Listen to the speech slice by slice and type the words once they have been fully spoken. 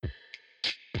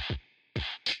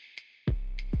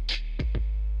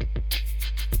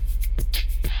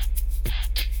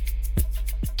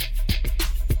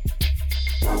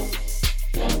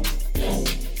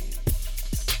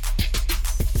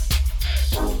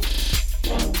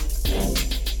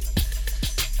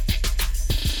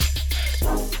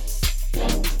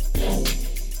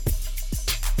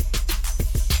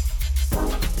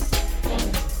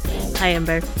Hi,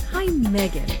 Ember. Hi,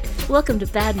 Megan. Welcome to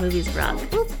Bad Movies Rock.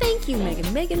 Well, thank you,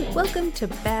 Megan. Megan, welcome to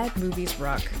Bad Movies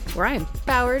Rock, where I am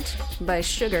powered by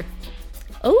sugar.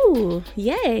 Oh,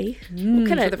 yay! What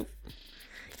kind of?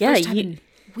 First time in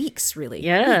weeks, really.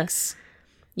 Yeah. Weeks.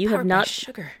 You Powered have by not.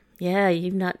 sugar. Yeah,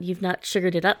 you've not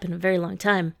sugared it up in a very long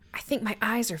time. I think my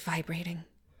eyes are vibrating.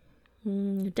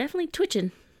 You're definitely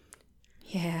twitching.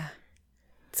 Yeah,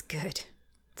 it's good.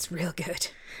 It's real good.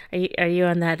 Are you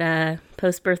on that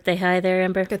post-birthday high there,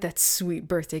 Ember? Got that sweet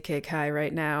birthday cake high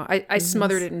right now. I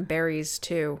smothered it in berries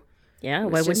too. Yeah,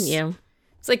 why wouldn't you?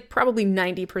 It's like probably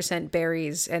 90%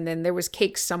 berries, and then there was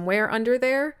cake somewhere under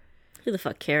there. Who the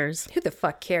fuck cares? Who the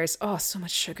fuck cares? Oh, so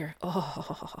much sugar.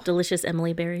 Oh, Delicious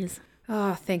Emily berries.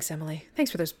 oh, thanks, Emily.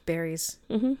 Thanks for those berries.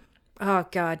 Mm-hmm. Oh,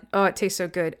 God. Oh, it tastes so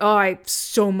good. Oh, I have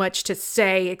so much to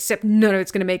say, except none of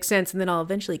it's going to make sense, and then I'll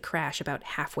eventually crash about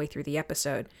halfway through the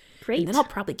episode. Great. And then I'll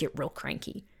probably get real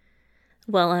cranky.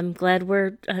 Well, I'm glad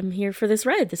I'm here for this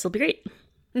ride. This will be great.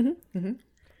 Mm-hmm. Mm-hmm.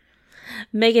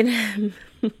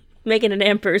 Megan and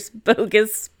Amber's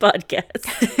bogus podcast.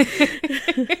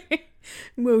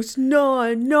 Most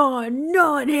non-heinous.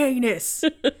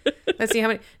 Let's see how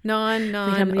many non.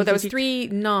 Oh, that was 3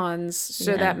 nons,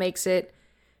 so that makes it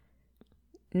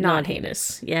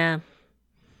non-heinous. Yeah.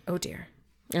 Oh dear.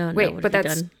 Oh, no, wait, what but have you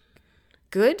that's done?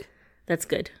 good. That's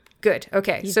good. Good.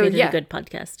 Okay, You've so made it yeah, a good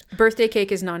podcast. Birthday birthday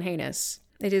cake is non-heinous.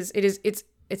 It's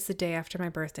the day after my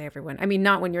birthday, everyone. I mean,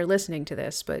 not when you're listening to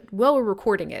this, but while we're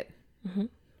recording it. Mm-hmm.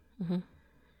 Mm-hmm.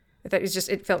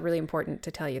 It felt really important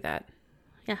to tell you that.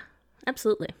 Yeah,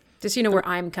 absolutely. Just so you know where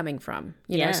I'm coming from,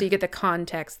 you know, Yeah. so you get the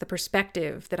context, the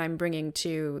perspective that I'm bringing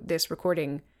to this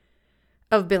recording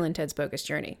of Bill and Ted's Bogus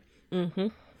Journey. Mm-hmm.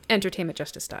 Entertainment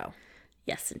Justice style.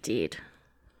 Yes, indeed.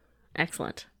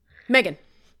 Excellent. Megan,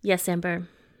 Yes, Amber.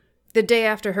 the day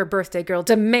after her birthday, girl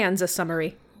demands a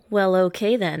summary. Well,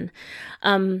 okay then.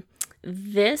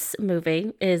 This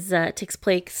movie takes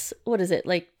place, what is it,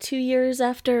 like 2 years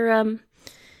after,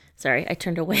 sorry, I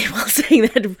turned away while saying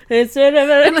that.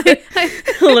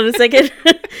 Hold on a second.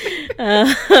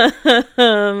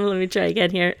 Let me try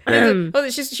again here. Oh,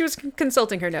 she was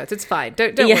consulting her notes. It's fine.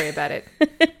 Don't worry about it.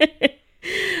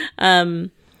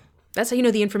 That's how you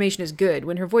know the information is good,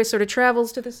 when her voice sort of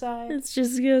travels to the side. It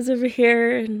just goes over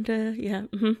here and, yeah.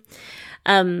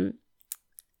 Mm-hmm.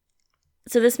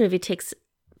 So this movie takes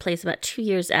place about 2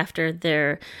 years after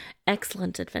their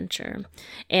excellent adventure,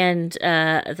 and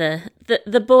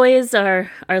the boys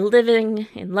are living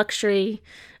in luxury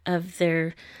of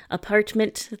their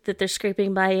apartment that they're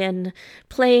scraping by in,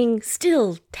 playing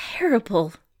still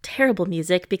terrible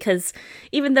music, because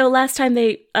even though last time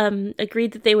they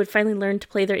agreed that they would finally learn to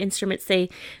play their instruments, they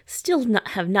still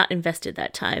have not invested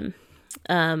that time.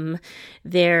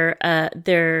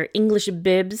 Their English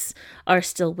bibs are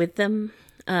still with them.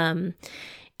 And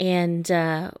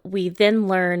we then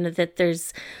learn that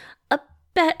there's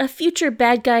a future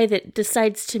bad guy that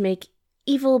decides to make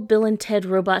evil Bill and Ted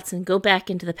robots and go back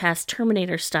into the past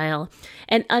Terminator style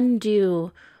and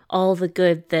undo all the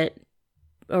good that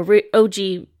OG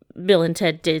Bill and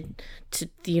Ted did to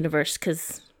the universe,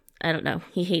 because, I don't know,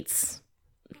 he hates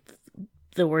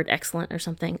the word excellent or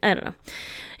something. I don't know.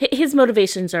 His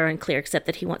motivations are unclear, except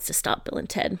that he wants to stop Bill and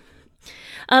Ted.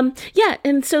 Yeah,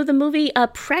 and so the movie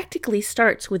practically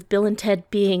starts with Bill and Ted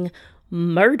being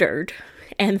murdered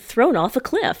and thrown off a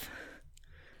cliff.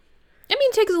 I mean,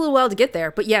 it takes a little while to get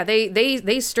there, but yeah,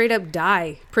 they straight up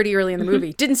die pretty early in the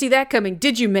movie. Didn't see that coming,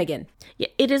 did you, Megan? Yeah,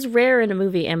 it is rare in a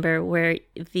movie, Amber, where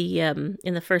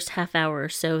in the first half hour or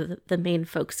so, the main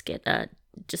folks get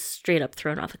just straight up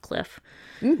thrown off a cliff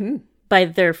by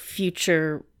their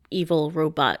future evil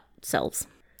robot selves.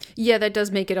 Yeah, that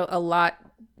does make it a lot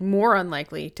more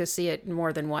unlikely to see it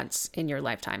more than once in your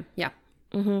lifetime. Yeah.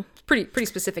 Mm-hmm. Pretty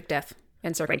specific death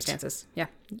and circumstances. Right.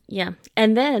 Yeah. Yeah.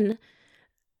 And then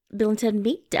Bill and Ted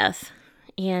meet death,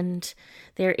 and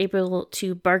they're able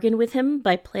to bargain with him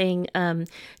by playing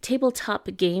tabletop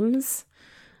games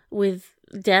with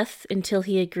death until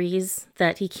he agrees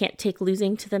that he can't take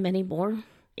losing to them anymore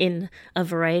in a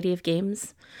variety of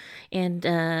games, and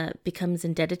becomes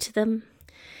indebted to them.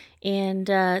 And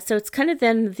so it's kind of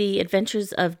then the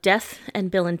adventures of Death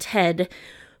and Bill and Ted,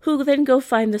 who then go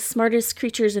find the smartest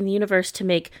creatures in the universe to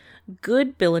make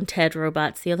good Bill and Ted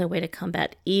robots, the only way to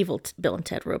combat evil Bill and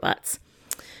Ted robots.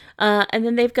 And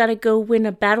then they've got to go win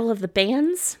a battle of the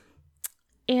bands.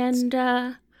 And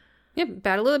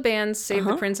Battle of the Bands, save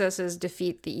the princesses,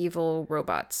 defeat the evil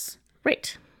robots.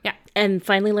 Right. Yeah. And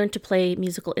finally learn to play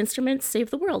musical instruments,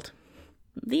 save the world.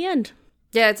 The end.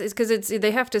 Yeah, it's because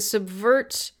they have to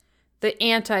subvert the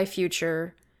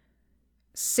anti-future,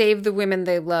 save the women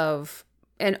they love,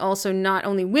 and also not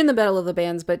only win the Battle of the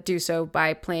Bands, but do so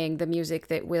by playing the music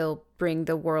that will bring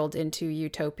the world into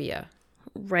utopia.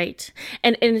 Right.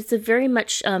 And it's a very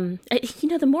much,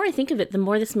 the more I think of it, the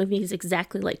more this movie is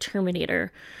exactly like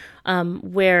Terminator,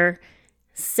 where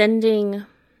sending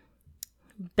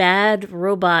bad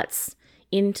robots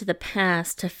into the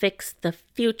past to fix the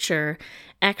future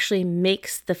actually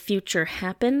makes the future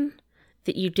happen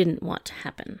that you didn't want to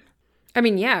happen. I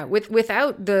mean, yeah,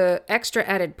 without the extra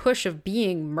added push of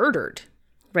being murdered.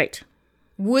 Right.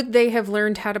 Would they have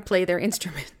learned how to play their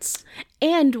instruments?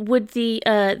 And would the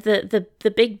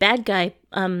big bad guy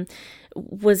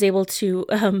was able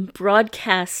to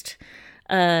broadcast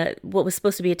what was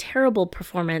supposed to be a terrible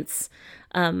performance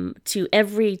to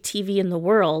every TV in the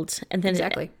world, and then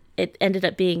exactly. It ended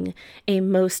up being a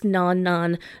most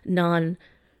non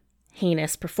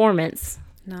heinous performance.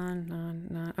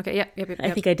 Non. Okay, yep.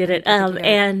 I think I did it.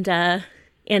 And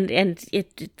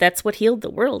that's what healed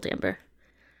the world, Amber.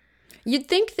 You'd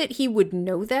think that he would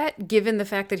know that, given the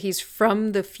fact that he's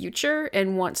from the future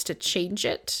and wants to change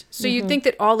it. So you'd think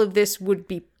that all of this would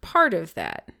be part of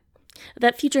that.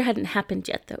 That future hadn't happened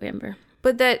yet, though, Amber.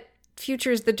 But that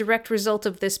future is the direct result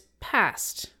of this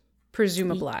past,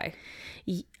 presumably.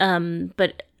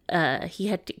 But he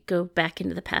had to go back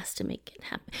into the past to make it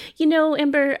happen. You know,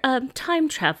 Amber, time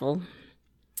travel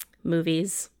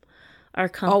movies are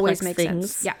complex always make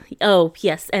things. Sense. Yeah. Oh,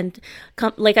 yes. And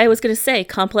like I was going to say,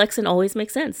 complex and always make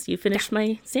sense. You finished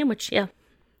my sandwich. Yeah.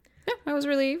 Yeah, I was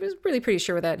really pretty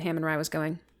sure where that ham and rye was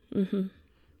going. Mm-hmm.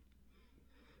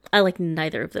 I like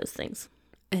neither of those things.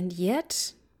 And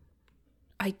yet,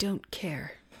 I don't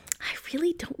care. I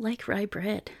really don't like rye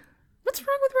bread. What's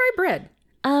wrong with rye bread?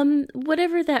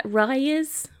 Whatever that rye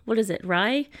is. What is it?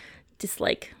 Rye?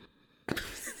 Dislike.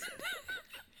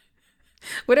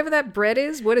 Whatever that bread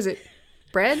is. What is it?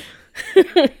 Bread?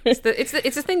 It's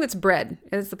the thing that's bread.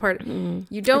 It's the part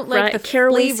you don't like the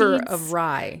flavor seeds of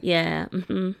rye. Yeah.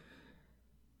 Mm-hmm.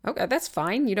 Okay, that's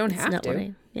fine. You don't have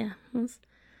to. Yeah.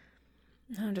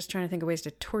 I'm just trying to think of ways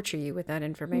to torture you with that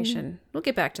information. We'll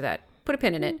get back to that. Put a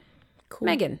pin in it. Cool.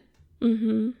 Megan.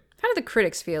 Mm-hmm. How do the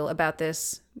critics feel about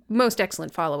this most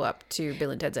excellent follow-up to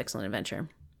Bill and Ted's Excellent Adventure?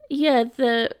 Yeah,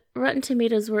 the Rotten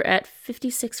Tomatoes were at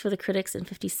 56 for the critics and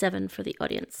 57 for the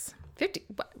audience. 50?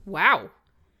 Wow.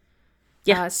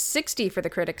 Yeah. 60 for the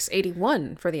critics,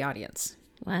 81 for the audience.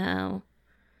 Wow.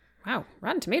 Wow.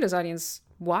 Rotten Tomatoes audience,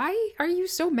 why are you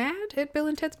so mad at Bill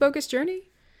and Ted's Bogus Journey?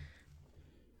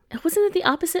 Wasn't it the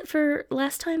opposite for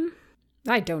last time?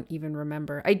 I don't even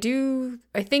remember. I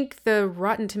think the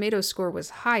Rotten Tomatoes score was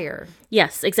higher.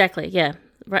 Yes, exactly. Yeah.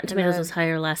 Rotten Tomatoes was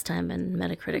higher last time and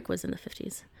Metacritic was in the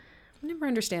 50s. I never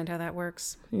understand how that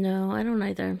works. No, I don't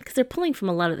either. Because they're pulling from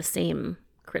a lot of the same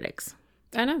critics.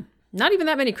 I know. Not even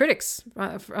that many critics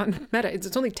on Meta.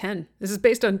 It's only 10. This is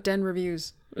based on 10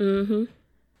 reviews. Mm-hmm.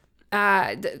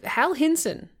 Hal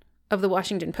Hinson of the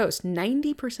Washington Post,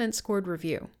 90% scored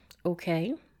review.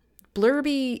 Okay.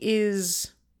 Blurby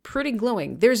is pretty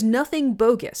glowing. There's nothing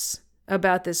bogus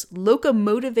about this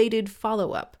locomotivated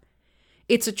follow-up.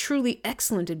 It's a truly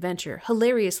excellent adventure,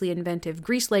 hilariously inventive,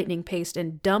 grease lightning paced,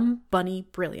 and dumb bunny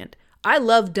brilliant. I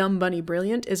love dumb bunny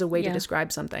brilliant as a way to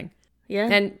describe something. Yeah.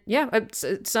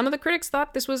 And some of the critics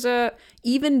thought this was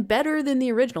even better than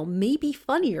the original, maybe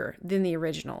funnier than the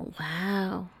original.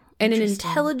 Wow. And an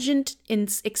intelligent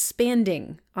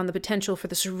expanding on the potential for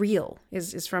the surreal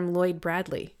is from Lloyd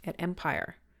Bradley at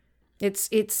Empire.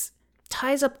 It's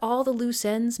ties up all the loose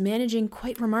ends, managing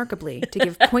quite remarkably to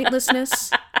give pointlessness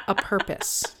a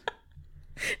purpose.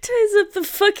 Ties up the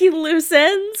fucking loose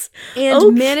ends?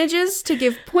 And manages to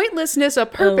give pointlessness a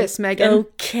purpose, Megan.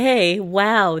 Okay,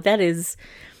 wow, that is...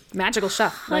 magical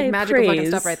stuff. Like magical fucking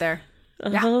stuff right there.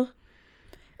 Uh-huh. Yeah.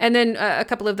 And then a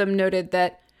couple of them noted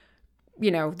that,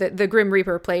 you know, the Grim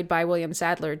Reaper played by William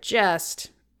Sadler just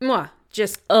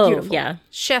beautiful. Yeah.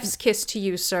 Chef's kiss to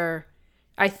you, sir.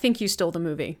 I think you stole the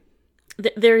movie.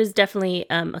 There is definitely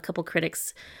a couple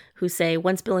critics who say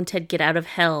once Bill and Ted get out of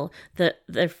hell,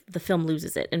 the film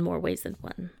loses it in more ways than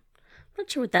one. I'm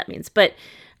not sure what that means, but...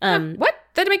 what?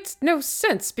 That makes no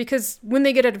sense, because when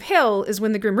they get out of hell is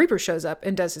when the Grim Reaper shows up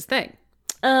and does his thing.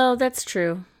 Oh, that's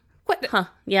true. What? Huh.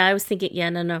 Yeah, I was thinking... Yeah,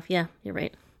 no. Yeah, you're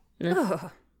right. No.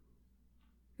 Oh.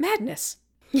 Madness.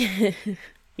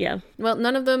 Yeah. Well,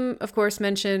 none of them, of course,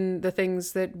 mention the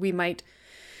things that we might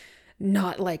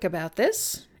not like about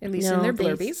this, at least in their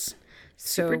blurbies.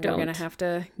 So we're going to have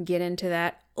to get into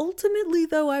that. Ultimately,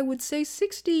 though, I would say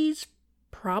 60's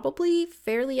probably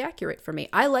fairly accurate for me.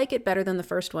 I like it better than the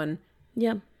first one.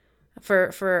 Yeah. For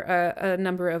a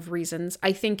number of reasons.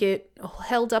 I think it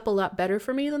held up a lot better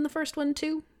for me than the first one,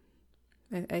 too.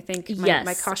 I think my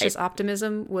Yes, cautious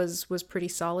optimism was pretty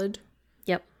solid.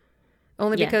 Yep.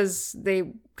 Only Yeah. because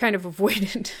they kind of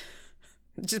avoided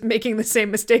just making the same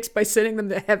mistakes by sending them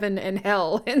to heaven and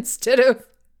hell instead of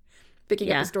picking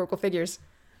up Yeah. historical figures.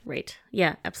 Right.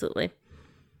 Yeah, absolutely.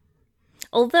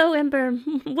 Although, Ember,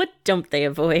 what don't they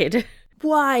avoid?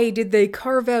 Why did they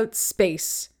carve out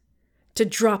space to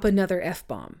drop another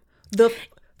F-bomb? The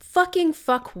fucking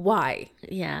fuck why?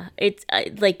 Yeah, it's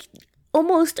like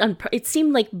almost it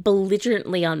seemed like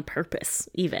belligerently on purpose,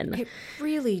 even. It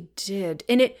really did.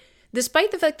 And it,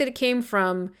 despite the fact that it came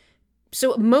from,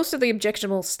 so most of the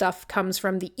objectionable stuff comes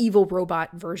from the evil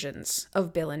robot versions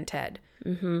of Bill and Ted.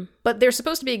 Mm-hmm. But they're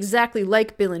supposed to be exactly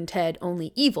like Bill and Ted,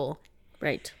 only evil.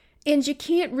 Right. And you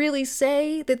can't really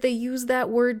say that they use that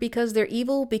word because they're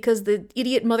evil, because the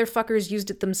idiot motherfuckers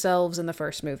used it themselves in the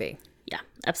first movie. Yeah,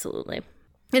 absolutely.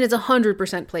 And it's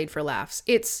 100% played for laughs.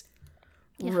 It's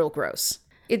real gross.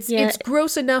 It's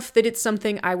gross enough that it's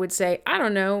something I would say, I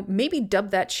don't know, maybe dub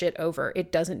that shit over.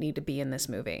 It doesn't need to be in this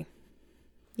movie.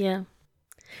 Yeah.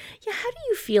 Yeah, how do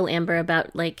you feel, Amber,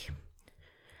 about like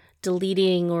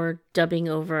deleting or dubbing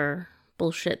over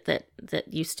bullshit that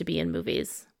used to be in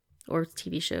movies or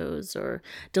TV shows, or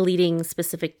deleting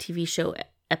specific TV show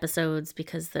episodes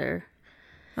because they're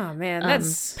Oh man,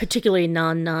 that's particularly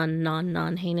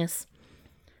non heinous?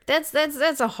 that's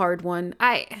a hard one.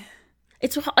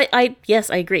 Yes,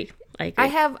 I agree.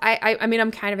 I mean,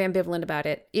 I'm kind of ambivalent about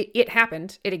it. It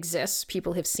happened. It exists.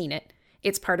 People have seen it.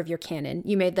 It's part of your canon.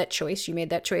 You made that choice. You made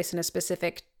that choice in a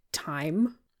specific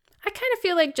time. I kind of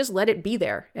feel like just let it be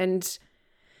there and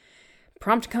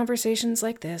prompt conversations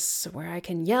like this where I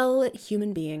can yell at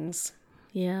human beings.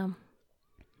 Yeah.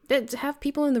 Have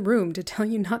people in the room to tell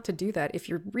you not to do that if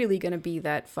you're really going to be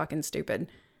that fucking stupid.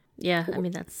 Yeah, I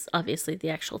mean, that's obviously the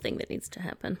actual thing that needs to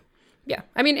happen. Yeah,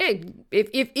 I mean,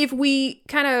 if we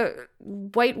kind of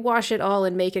whitewash it all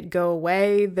and make it go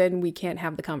away, then we can't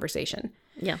have the conversation.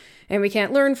 Yeah. And we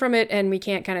can't learn from it, and we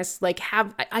can't kind of like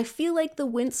have... I feel like the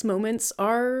wince moments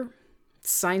are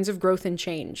signs of growth and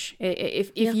change.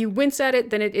 If you wince at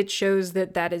it, then it shows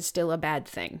that is still a bad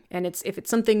thing. And if it's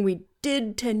something we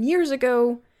did 10 years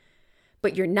ago,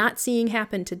 but you're not seeing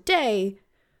happen today,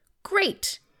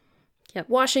 great. Yep.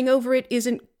 Washing over it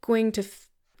isn't going to...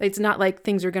 It's not like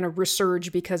things are going to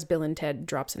resurge because Bill and Ted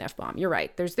drops an F-bomb. You're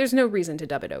right. There's no reason to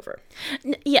dub it over.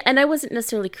 Yeah, and I wasn't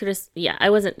necessarily I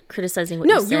wasn't criticizing what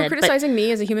you said. No, you were criticizing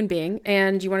me as a human being,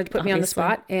 and you wanted to put me on the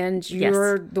spot, and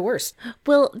you're the worst.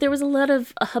 Well, there was a lot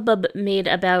of hubbub made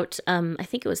about, I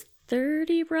think it was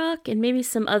 30 Rock, and maybe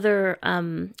some other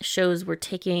shows were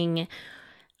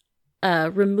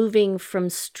removing from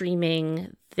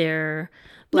streaming their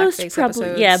Blackface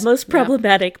episodes. most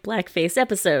problematic blackface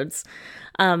episodes.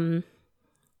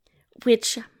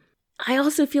 Which I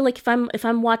also feel like if I'm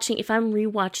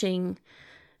rewatching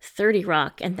 30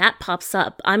 Rock and that pops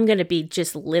up, I'm gonna be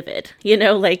just livid. You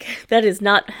know, like that is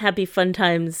not happy fun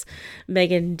times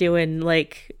Megan doing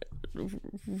like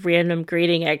random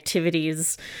grading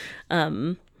activities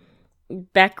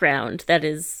background. That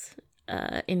is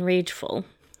enrageful.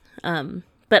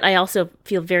 But I also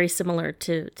feel very similar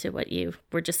to what you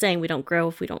were just saying. We don't grow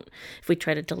if we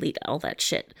try to delete all that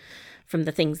shit from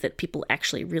the things that people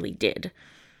actually really did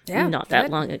not that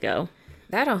long ago.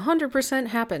 That 100%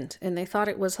 happened, and they thought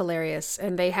it was hilarious,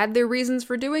 and they had their reasons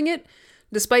for doing it,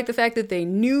 despite the fact that they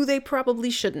knew they probably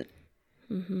shouldn't.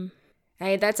 Mm-hmm.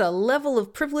 That's a level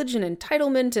of privilege and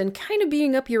entitlement and kind of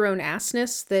being up your own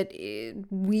assness that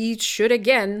we should,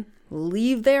 again,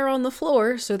 leave there on the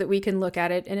floor so that we can look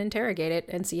at it and interrogate it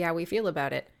and see how we feel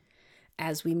about it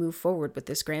as we move forward with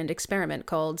this grand experiment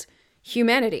called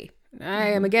humanity. I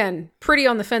am, again, pretty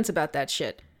on the fence about that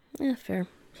shit. Yeah, fair.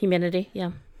 Humanity,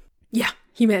 yeah. Yeah,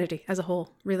 humanity as a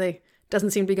whole really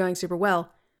doesn't seem to be going super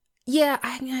well. Yeah,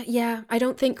 I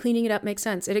don't think cleaning it up makes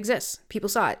sense. It exists. People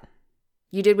saw it.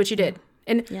 You did what you did.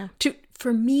 And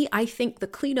for me, I think the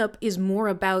cleanup is more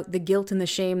about the guilt and the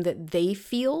shame that they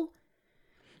feel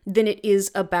than it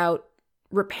is about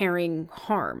repairing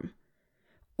harm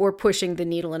or pushing the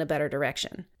needle in a better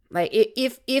direction. Like,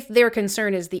 if their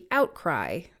concern is the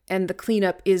outcry and the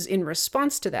cleanup is in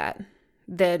response to that,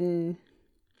 then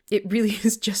it really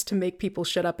is just to make people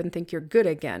shut up and think you're good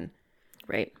again.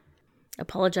 Right.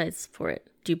 Apologize for it.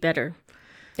 Do better.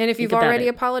 And if you've already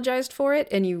apologized for it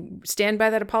and you stand by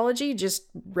that apology, just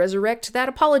resurrect that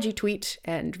apology tweet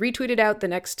and retweet it out the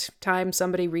next time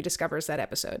somebody rediscovers that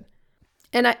episode.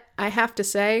 And I have to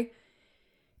say,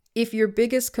 if your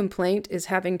biggest complaint is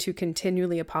having to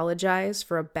continually apologize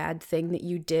for a bad thing that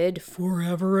you did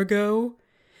forever ago,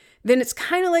 then it's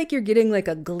kind of like you're getting like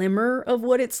a glimmer of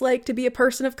what it's like to be a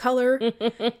person of color.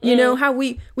 You know, how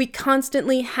we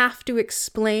constantly have to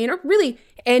explain, or really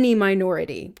any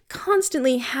minority,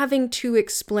 constantly having to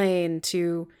explain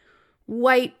to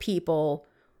white people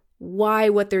why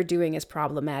what they're doing is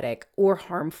problematic or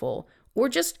harmful or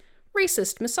just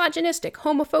racist, misogynistic,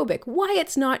 homophobic, why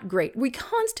it's not great. We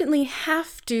constantly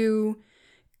have to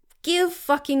give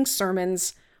fucking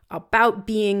sermons about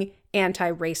being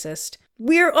anti-racist.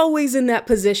 We're always in that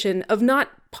position of not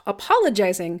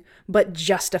apologizing, but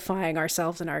justifying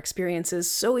ourselves and our experiences.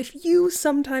 So if you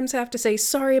sometimes have to say,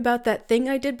 sorry about that thing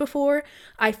I did before,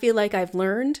 I feel like I've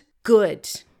learned, good.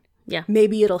 Yeah.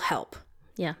 Maybe it'll help.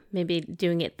 Yeah, maybe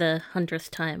doing it the 100th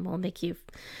time will make you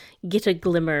get a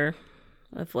glimmer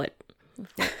of what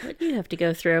you have to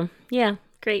go through. Yeah,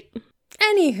 great.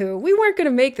 Anywho, we weren't going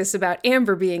to make this about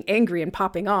Amber being angry and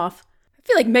popping off. I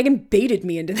feel like Megan baited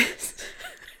me into this.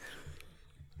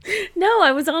 No,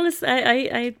 I was honest.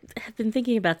 I have been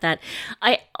thinking about that.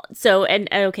 So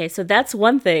that's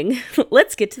one thing.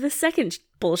 Let's get to the second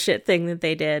bullshit thing that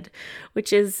they did,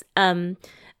 which is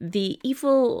the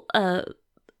evil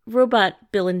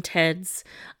robot Bill and Ted's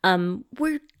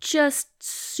were just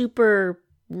super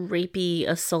rapey,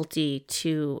 assaulty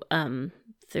to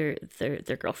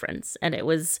their girlfriends, and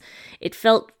it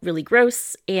felt really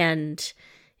gross. And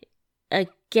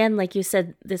again, like you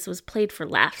said, this was played for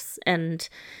laughs, and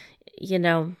you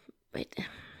know,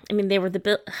 they were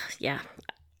yeah,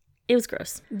 it was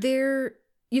gross. The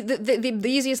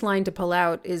easiest line to pull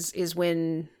out is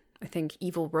when I think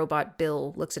evil robot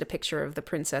Bill looks at a picture of the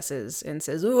princesses and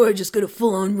says, "Oh, I just got a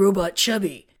full-on robot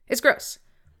chubby." It's gross.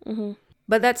 Mm-hmm.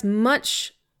 But that's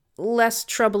much less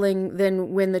troubling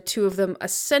than when the two of them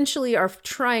essentially are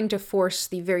trying to force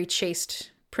the very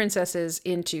chaste princesses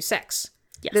into sex.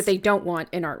 Yes. That they don't want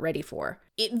and aren't ready for.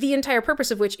 The entire purpose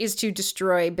of which is to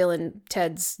destroy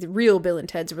the real Bill and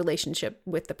Ted's relationship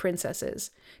with the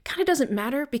princesses. Kind of doesn't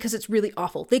matter because it's really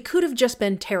awful. They could have just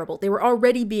been terrible. They were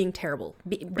already being terrible.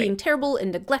 Being terrible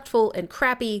and neglectful and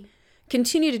crappy.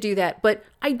 Continue to do that. But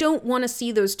I don't want to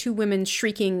see those two women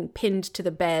shrieking, pinned to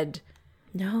the bed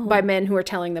by men who are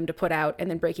telling them to put out and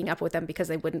then breaking up with them because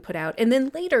they wouldn't put out. And then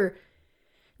later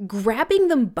grabbing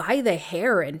them by the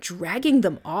hair and dragging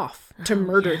them off to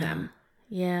murder them.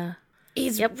 Yeah.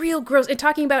 It's real gross. And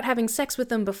talking about having sex with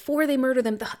them before they murder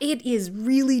them, it is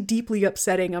really deeply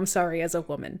upsetting. I'm sorry, as a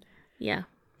woman. Yeah.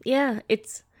 Yeah.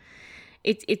 It's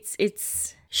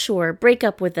sure, break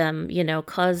up with them,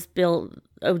 cause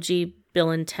OG Bill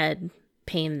and Ted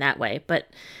pain that way. But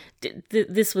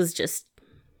this was just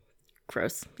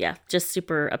gross. Yeah. Just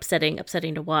super upsetting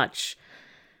to watch.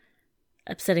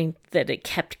 Upsetting that it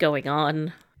kept going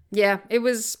on. Yeah, it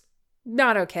was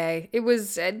not okay. It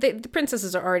was the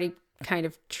princesses are already kind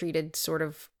of treated sort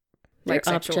of like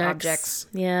sexual objects.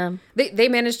 Yeah, they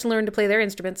managed to learn to play their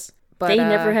instruments, but they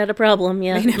never had a problem.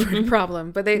 Yeah, they never had a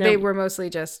problem. But they were mostly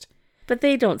just. But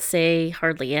they don't say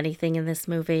hardly anything in this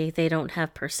movie. They don't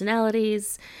have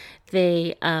personalities.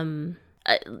 They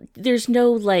there's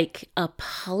no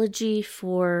apology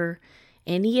for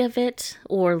any of it,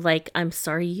 or I'm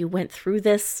sorry you went through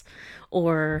this,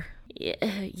 or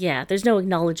there's no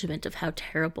acknowledgement of how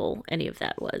terrible any of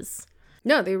that was.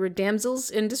 No, they were damsels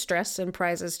in distress and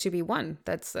prizes to be won.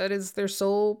 That is their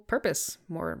sole purpose,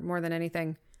 more than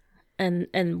anything.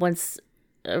 And once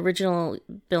original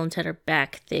Bill and Ted are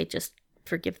back, they just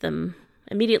forgive them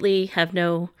immediately, have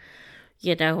no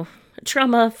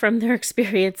trauma from their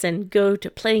experience, and go to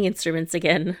playing instruments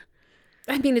again.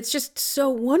 I mean, it's just so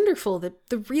wonderful that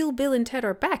the real Bill and Ted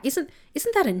are back. Isn't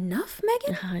that enough,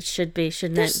 Megan? It should be,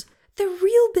 shouldn't it? The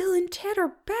real Bill and Ted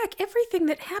are back. Everything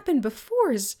that happened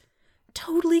before is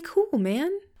totally cool,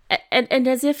 man. And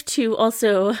as if to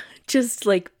also just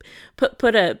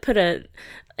put a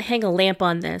hang a lamp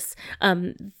on this.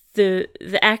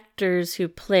 The actors who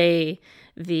play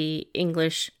the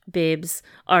English babes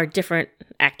are different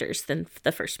actors than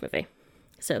the first movie.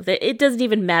 So it doesn't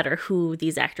even matter who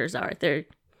these actors are. They're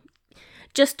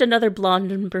just another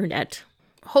blonde and brunette.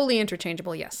 Wholly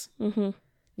interchangeable, yes. Mm-hmm.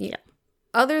 Yeah.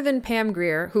 Other than Pam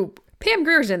Grier, Pam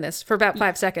Grier's in this for about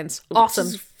 5 seconds. Awesome.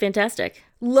 This is fantastic.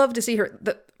 Love to see her.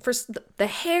 The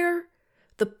hair,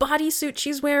 the bodysuit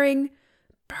she's wearing,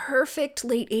 perfect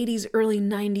late 80s, early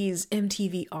 90s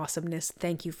MTV awesomeness.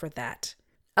 Thank you for that.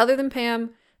 Other than Pam,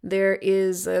 there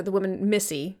is the woman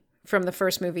Missy from the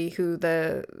first movie,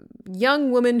 the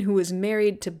young woman who was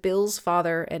married to Bill's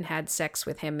father and had sex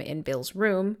with him in Bill's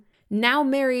room, now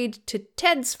married to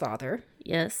Ted's father.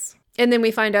 Yes. And then we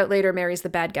find out later marries the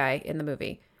bad guy in the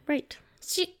movie. Right.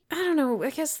 I don't know, I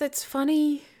guess that's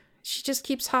funny. She just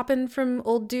keeps hopping from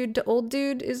old dude to old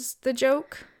dude is the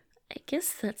joke. I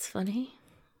guess that's funny.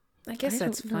 I guess I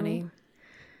that's don't know. funny.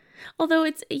 Although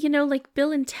it's, like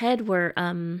Bill and Ted were,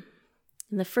 in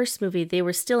the first movie, they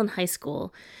were still in high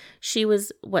school. She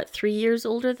was, 3 years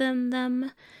older than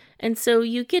them? And so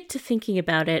you get to thinking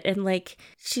about it, and, like,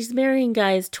 she's marrying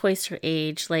guys twice her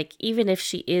age. Like, even if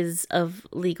she is of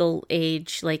legal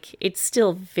age, like, it's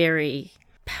still very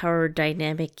power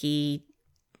dynamic-y,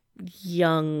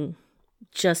 young,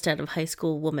 just out of high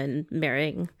school woman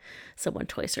marrying someone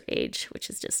twice her age, which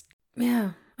is just...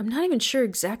 Yeah, I'm not even sure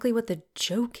exactly what the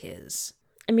joke is.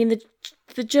 I mean,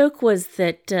 the joke was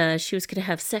that she was going to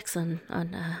have sex on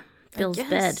Bill's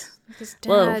bed. His dad,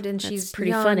 Whoa, and that's she's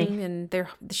pretty young, funny. and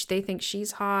they think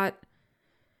she's hot.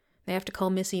 They have to call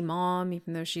Missy Mom,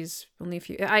 even though she's only a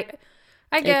few.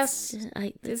 I guess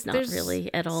It's not there's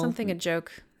really at all. something a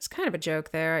joke. It's kind of a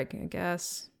joke there, I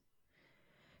guess.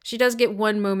 She does get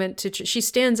one moment she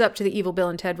stands up to the evil Bill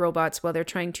and Ted robots while they're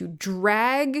trying to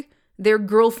drag their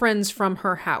girlfriends from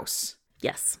her house.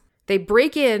 Yes. They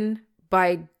break in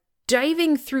by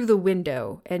diving through the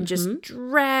window and just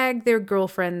drag their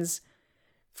girlfriends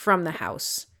from the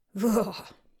house. Ugh.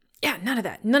 Yeah, none of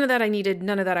that. None of that I needed.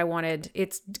 None of that I wanted.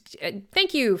 It's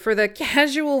thank you for the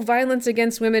casual violence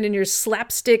against women in your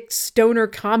slapstick stoner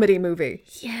comedy movie.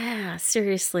 Yeah,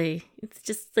 seriously. It's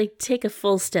just like take a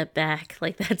full step back.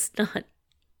 Like that's not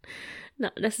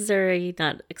necessary,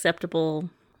 not acceptable.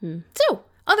 So,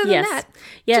 other than that,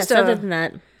 yes, just other than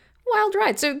that. wild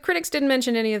ride. So critics didn't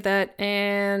mention any of that,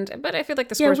 but I feel like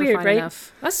the scores weird, were fine right?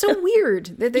 enough. That's so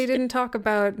weird that they didn't talk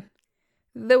about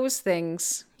those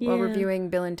things while Yeah. reviewing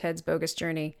Bill and Ted's Bogus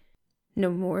Journey. No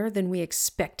more than we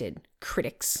expected,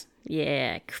 critics.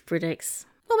 Yeah, critics.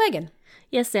 Well, Megan,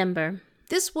 Yes, Amber.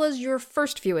 this was your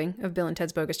first viewing of Bill and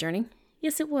Ted's Bogus Journey.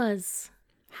 Yes, it was.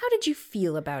 How did you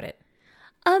feel about it?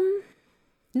 Um,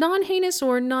 Non-heinous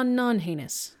or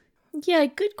non-heinous? yeah,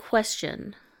 good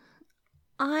question.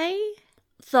 I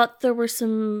thought there were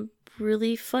some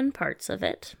really fun parts of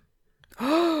it.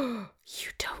 You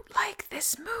don't like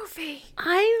this movie.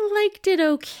 I liked it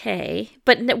okay,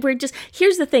 but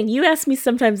here's the thing. You ask me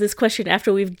sometimes this question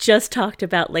after we've just talked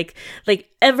about like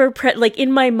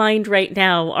in my mind right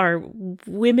now are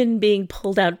women being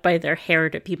pulled out by their hair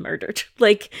to be murdered.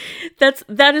 Like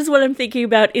that is what I'm thinking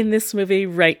about in this movie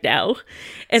right now.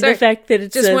 And Sorry, the fact that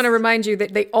it's Just want to remind you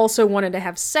that they also wanted to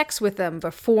have sex with them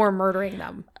before murdering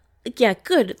them. yeah,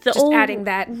 good. The Just old adding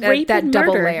that rape that and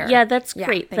double murder. layer. Yeah, that's Yeah,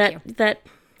 great. thank That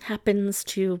happens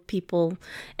to people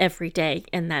every day,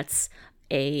 and that's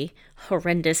a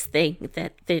horrendous thing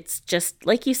that it's just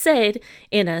like you said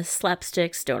in a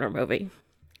slapstick stoner movie.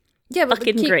 Yeah, but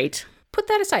Fucking great. Put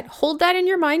that aside. Hold that in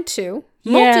your mind too.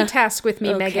 Yeah. Multitask with me,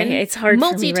 Okay, Megan. it's hard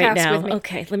for me right Multitask now. with me.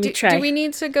 Okay, let me try. Do we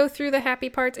need to go through the happy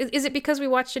parts? Is it because we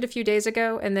watched it a few days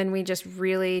ago and then we just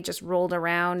really just rolled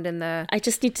around in the I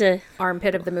just need to.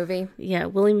 armpit of the movie? Yeah,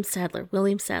 William Sadler.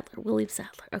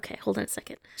 Okay, hold on a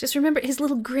second. Just remember his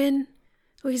little grin.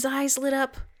 Oh, his eyes lit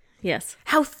up. Yes.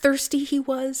 How thirsty he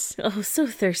was. Oh, so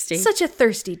thirsty. Such a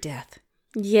thirsty death.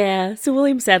 Yeah, so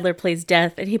William Sadler plays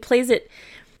Death, and he plays it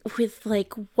with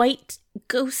like white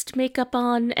ghost makeup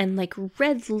on and like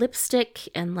red lipstick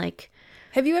and like.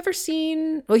 Have you ever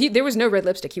seen... Well, there was no red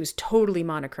lipstick. He was totally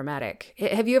monochromatic.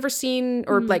 Have you ever seen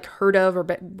or like heard of or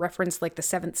referenced like The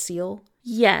Seventh Seal?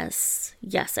 Yes,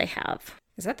 I have.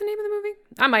 Is that the name of the movie?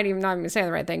 I might even not even say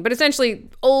the right thing. But essentially,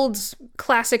 old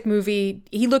classic movie.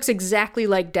 He looks exactly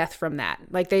like Death from that.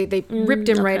 Like they ripped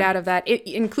him right out of that,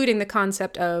 including the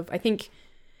concept of, I think,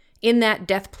 in that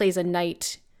Death plays a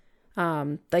knight,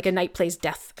 like a knight plays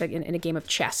Death in a game of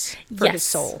chess for his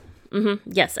soul.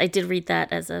 Mm-hmm. Yes, I did read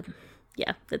that as a...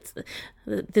 Yeah,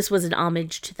 this was an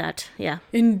homage to that, yeah.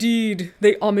 Indeed,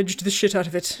 they homaged the shit out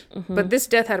of it. But this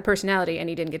Death had a personality, and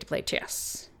he didn't get to play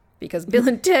chess. Because Bill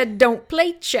and Ted don't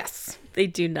play chess. They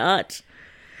do not.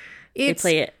 They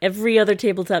play it every other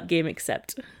tabletop game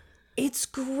except. It's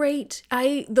great.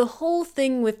 The whole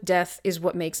thing with Death is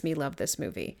what makes me love this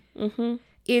movie. Mm-hmm.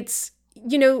 It's,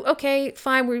 okay,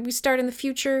 fine, we start in the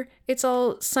future. It's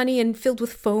all sunny and filled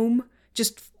with foam.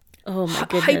 Just oh my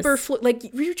goodness.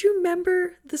 Do you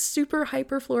remember the super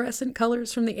hyper fluorescent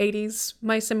colors from the 80s,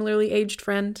 my similarly aged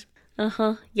friend?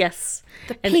 Uh-huh, yes.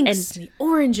 The pinks and the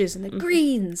oranges and the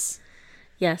greens.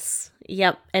 Yes,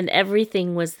 yep. And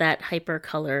everything was that hyper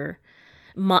color.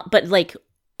 But like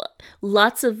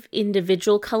lots of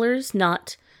individual colors,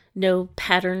 no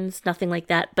patterns, nothing like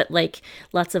that, but like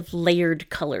lots of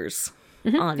layered colors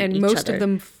on and each most other. of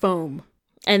them foam.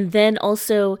 And then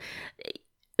also,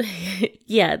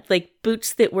 yeah, like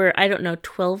boots that were,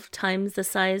 12 times the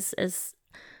size as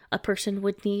a person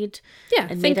would need. Yeah,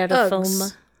 and think made out of Uggs.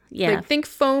 foam. Yeah. Like, think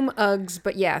foam Uggs,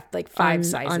 but yeah, like 5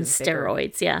 sizes on bigger.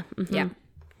 steroids. Yeah. Mhm. Yeah.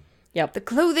 Yep. The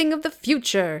clothing of the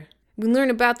future. We learn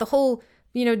about the whole,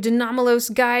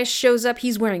 Denomalos guy shows up.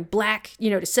 He's wearing black,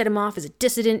 to set him off as a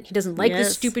dissident. He doesn't like this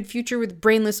Yes. stupid future where the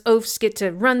brainless oafs get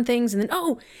to run things. And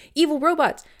then, evil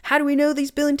robots. How do we know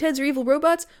these Bill and Ted's are evil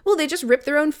robots? Well, they just rip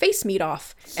their own face meat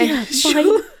off. Yeah,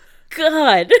 my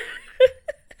God.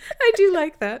 I do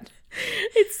like that.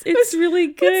 It's really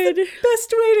good. What's the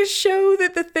best way to show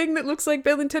that the thing that looks like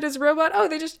Bill and Ted is a robot? Oh,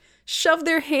 they just shove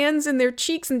their hands in their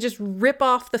cheeks and just rip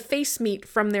off the face meat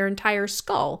from their entire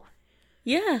skull.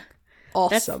 Yeah.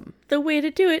 Awesome. That's the way to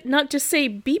do it. Not just say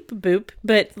beep boop,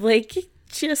 but like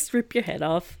just rip your head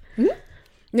off. And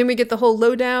then we get the whole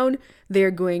lowdown.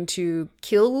 They're going to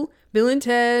kill Bill and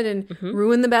Ted and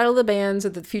ruin the Battle of the Bands so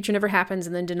that the future never happens,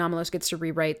 and then Denomalos gets to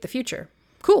rewrite the future.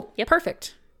 Cool. Yep.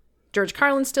 Perfect. George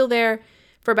Carlin's still there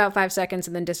for about 5 seconds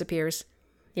and then disappears.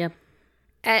 Yeah.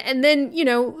 And then,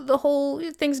 the whole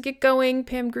things get going.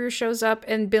 Pam Grier shows up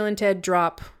and Bill and Ted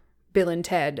drop Bill and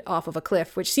Ted off of a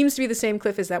cliff, which seems to be the same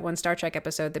cliff as that one Star Trek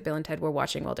episode that Bill and Ted were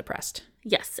watching while depressed.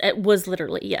 Yes, it was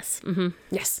literally, yes. Mm-hmm.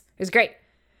 Yes, it was great.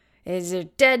 They're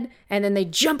dead, and then they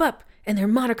jump up, and they're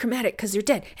monochromatic because they're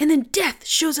dead. And then death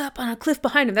shows up on a cliff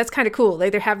behind them. That's kind of cool.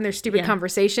 Like, they're having their stupid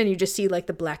conversation. You just see, like,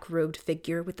 the black-robed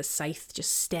figure with the scythe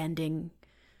just standing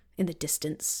in the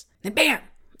distance. And bam!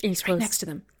 He's right next to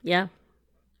them. Yeah.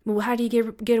 Well, how do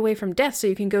you get away from death so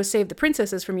you can go save the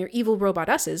princesses from your evil robot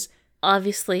usses?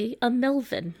 Obviously, a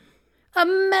Melvin. A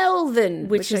Melvin!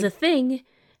 Which is a thing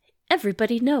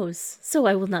everybody knows, so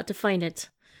I will not define it.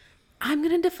 I'm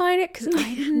going to define it because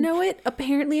I didn't know it.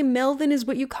 Apparently a Melvin is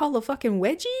what you call a fucking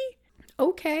wedgie?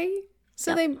 Okay.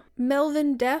 So they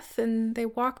Melvin death and they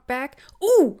walk back.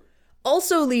 Ooh!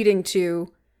 Also leading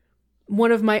to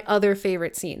one of my other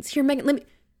favorite scenes. Here, Megan,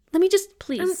 let me just...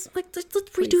 Please. Let's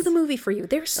redo the movie for you.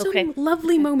 There's some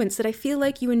lovely moments that I feel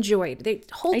like you enjoyed. They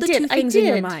hold the two things in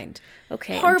your mind.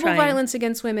 Okay, horrible violence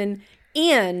against women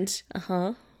and...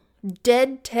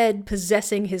 Dead Ted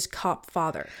possessing his cop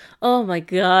father. Oh my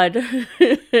God.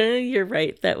 You're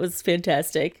right. That was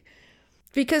fantastic.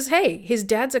 Because, hey, his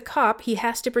dad's a cop. He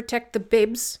has to protect the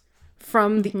babes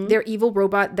from their evil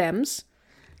robot thems.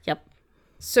 Yep.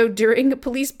 So during a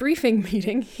police briefing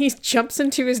meeting, he jumps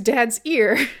into his dad's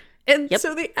ear. And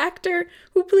so the actor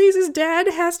who plays his dad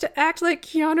has to act like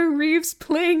Keanu Reeves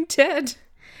playing Ted.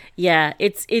 Yeah,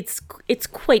 it's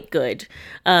quite good.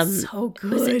 So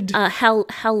good. Hal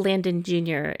Landon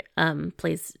Jr.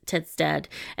 Plays Ted's dad,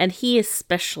 and he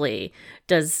especially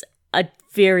does a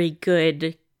very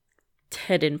good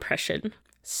Ted impression.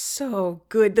 So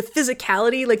good. The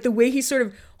physicality, like the way he sort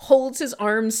of holds his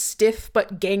arms stiff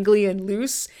but gangly and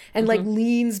loose and like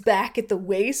leans back at the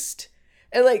waist.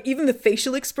 And like even the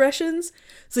facial expressions.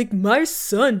 It's like, my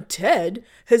son Ted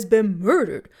has been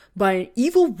murdered by an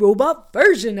evil robot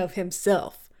version of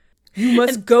himself. You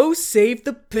must go save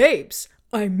the babes.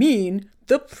 I mean,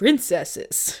 the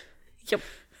princesses. Yep.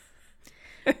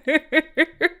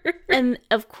 And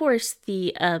of course,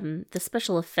 the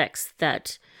special effects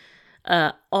that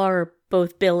are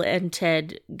both Bill and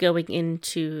Ted going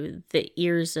into the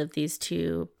ears of these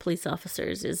two police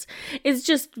officers is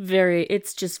just very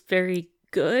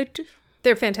good.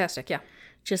 They're fantastic, yeah.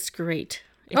 Just great.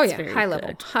 It's high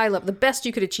level. The best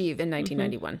you could achieve in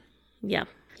 1991. Yeah.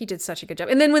 He did such a good job.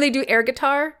 And then when they do air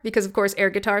guitar, because of course air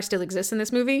guitar still exists in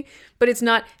this movie, but it's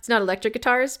not electric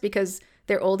guitars because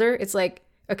they're older. It's like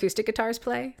acoustic guitars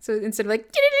play. So instead of like,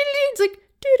 it's like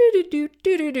do.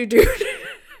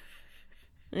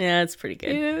 Yeah, it's pretty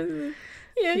good.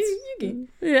 Yeah, you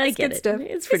get. I get it. Stuff.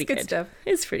 It's pretty good stuff.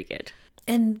 It's pretty good.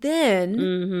 And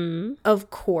then, of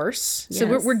course,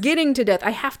 so we're getting to death. I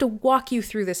have to walk you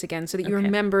through this again so that you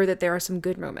remember that there are some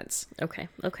good moments. Okay.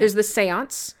 There's the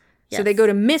seance. Yes. So they go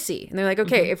to Missy, and they're like,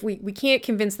 okay, if we can't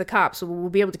convince the cops, so we'll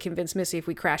be able to convince Missy if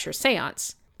we crash her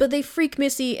seance. But they freak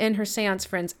Missy and her seance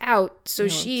friends out, so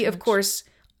she, of course,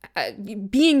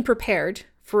 being prepared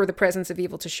for the presence of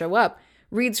evil to show up,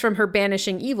 reads from her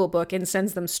Banishing Evil book and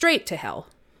sends them straight to hell.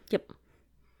 Yep.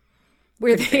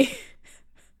 Where they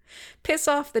piss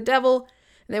off the devil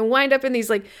and then wind up in these,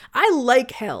 like, I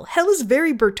like hell. Hell is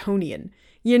very Burtonian.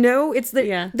 You know, it's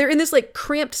they're in this like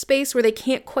cramped space where they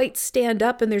can't quite stand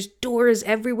up and there's doors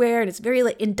everywhere and it's very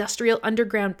like industrial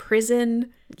underground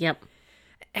prison. Yep.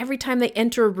 Every time they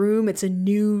enter a room, it's a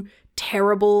new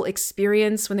terrible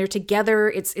experience. When they're together,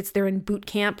 it's they're in boot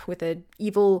camp with an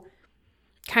evil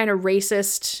kind of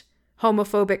racist,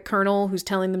 homophobic colonel who's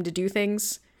telling them to do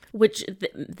things. Which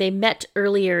they met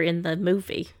earlier in the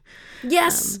movie.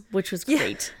 Yes. Which was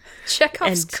great.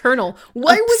 Chekhov's And Colonel.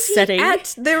 Why upsetting.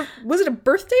 was he at there? Was it a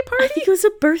birthday I party? think it was a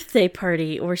birthday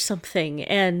party or something.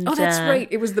 And Oh, that's right.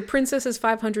 It was the princess's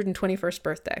 521st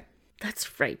birthday.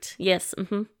 That's right. Yes.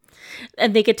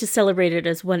 And they get to celebrate it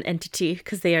as one entity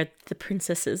because they are the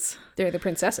princesses. They're the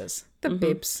princesses, the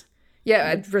bibs.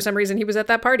 Yeah, for some reason he was at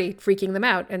that party freaking them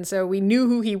out. And so we knew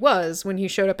who he was when he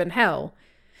showed up in hell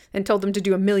and told them to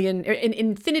do an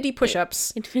infinity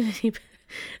push-ups. Infinity.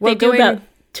 Well, They do about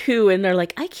 2 and they're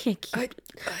like, I can't keep. I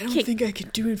don't think I can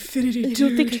do infinity, I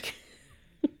don't think I can.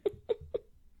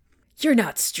 You're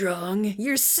not strong.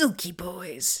 You're silky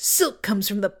boys. Silk comes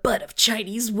from the butt of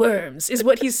Chinese worms, is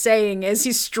what he's saying as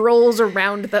he strolls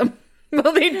around them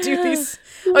while they do these.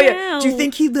 Oh, yeah. Do you Wow.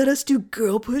 think he'd let us do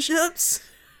girl push-ups?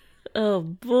 Oh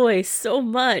boy, so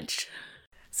much.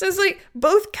 So it's like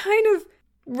both kind of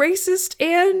racist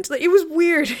and like, it was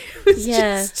weird. It was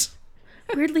Yeah. just.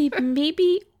 Weirdly,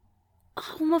 maybe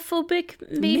homophobic,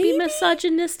 maybe Maybe?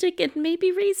 misogynistic, and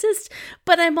maybe racist,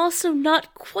 but I'm also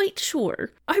not quite sure.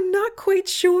 I'm not quite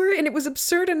sure, and it was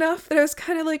absurd enough that I was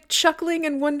kind of like chuckling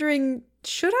and wondering,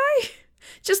 should I?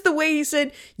 Just the way he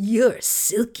said, "You're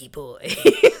silky boy,"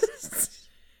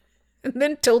 and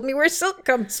then told me where silk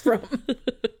comes from.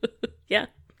 Yeah,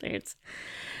 there's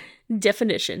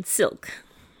definition silk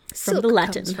from Silk the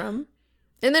Latin. comes from.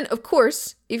 And then, of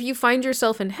course, if you find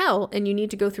yourself in hell and you need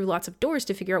to go through lots of doors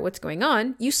to figure out what's going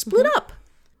on, you split up.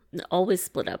 Always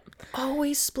split up.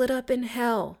 Always split up in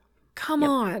hell. Come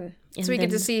on. And So we get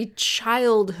to then- see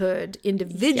childhood,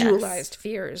 individualized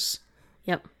fears.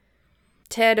 Yep.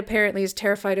 Ted apparently is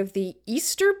terrified of the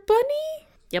Easter Bunny.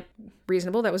 Yep.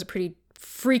 Reasonable. That was a pretty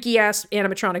freaky ass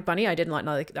animatronic bunny. I didn't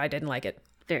like it.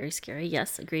 Very scary.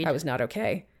 Yes, agreed. I was not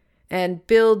okay. And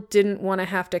Bill didn't want to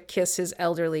have to kiss his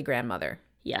elderly grandmother,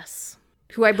 Yes.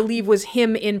 who I believe was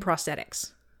him in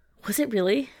prosthetics. Was it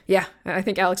really? Yeah, I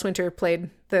think Alex Winter played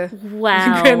the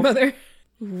Wow. grandmother.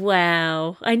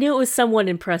 Wow. I knew it was someone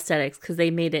in prosthetics because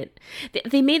they made it.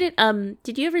 They made it.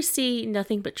 Did you ever see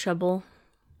Nothing But Trouble?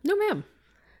 No, ma'am.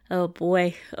 Oh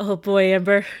boy. Oh boy,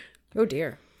 Ember. Oh,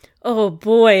 dear. Oh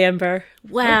boy, Ember.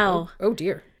 Wow. Oh,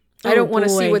 dear. Oh, I don't want to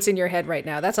see boy. what's in your head right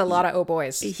now. That's a lot of oh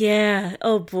boys. Yeah.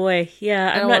 Oh boy. Yeah.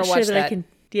 I'm don't not wanna sure watch that I that. can.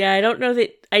 Yeah. I don't know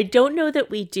that. I don't know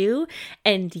that we do.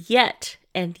 And yet,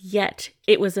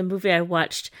 it was a movie I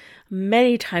watched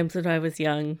many times when I was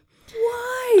young.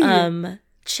 Why?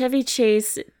 Chevy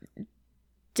Chase,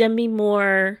 Demi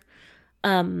Moore,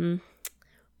 John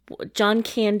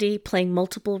Candy playing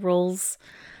multiple roles,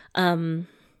 Dan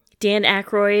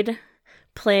Aykroyd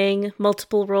playing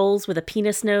multiple roles with a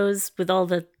penis nose, with all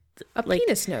the a like-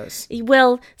 penis nose.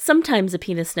 well, sometimes a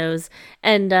penis nose,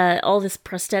 and all this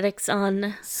prosthetics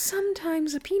on.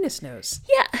 Sometimes a penis nose.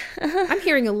 Yeah, I'm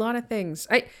hearing a lot of things.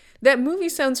 That movie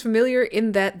sounds familiar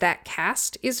in that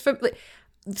cast is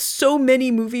so many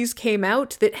movies came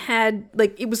out that had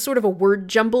like it was sort of a word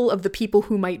jumble of the people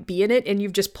who might be in it, and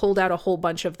you've just pulled out a whole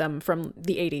bunch of them from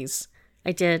the 80s.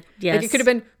 I did. Yes, Like it could have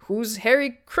been Who's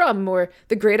Harry Crumb or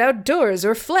The Great Outdoors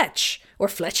or Fletch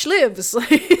Lives.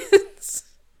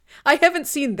 I haven't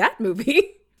seen that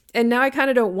movie, and now I kind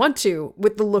of don't want to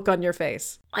with the look on your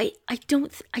face. I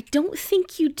don't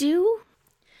think you do.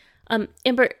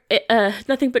 Amber,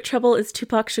 Nothing But Trouble is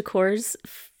Tupac Shakur's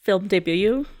film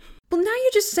debut. Well, now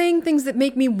you're just saying things that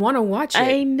make me want to watch it.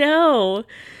 I know,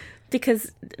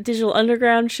 because Digital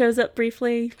Underground shows up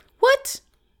briefly. What?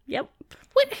 Yep.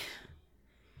 What?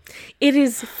 It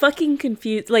is fucking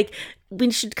confused. Like,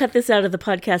 we should cut this out of the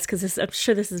podcast because I'm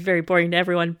sure this is very boring to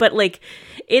everyone. But, like,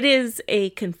 it is a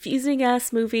confusing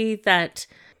ass movie that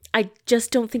I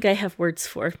just don't think I have words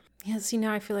for. Yeah, see,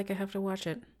 now I feel like I have to watch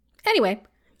it. Anyway,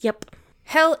 Yep.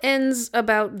 hell ends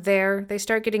about there. They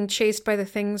start getting chased by the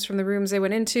things from the rooms they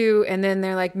went into, and then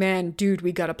they're like, man, dude,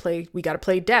 we gotta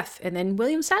play death. And then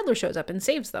William Sadler shows up and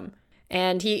saves them.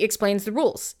 And he explains the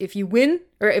rules. If you win,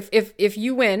 or if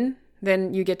you win,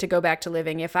 then you get to go back to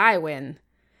living. If I win,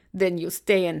 then you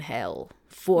stay in hell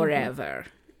forever.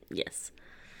 Yes.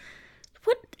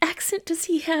 What accent does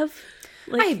he have?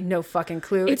 I have no fucking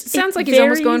clue. It It sounds like he's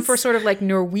almost going varies. for sort of like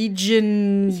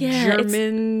Norwegian, Yeah, it's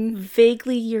German,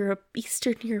 vaguely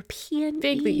Eastern European.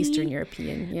 vaguely Eastern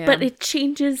European. Yeah, But it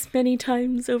changes many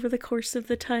times over the course of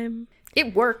the time.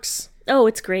 it works. Oh,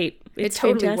 it's great. It's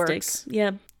totally fantastic. works.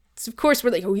 Yeah. So of course,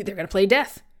 we're like, oh, they're going to play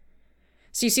death.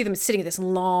 So you see them sitting at this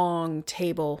long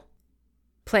table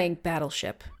playing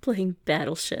Battleship. Playing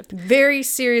Battleship. Very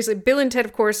seriously. Bill and Ted,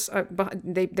 of course,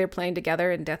 they're playing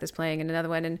together, and Death is playing in another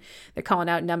one, and they're calling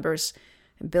out numbers.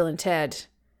 And Bill and Ted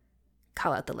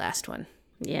call out the last one.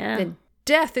 Yeah. Then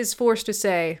Death is forced to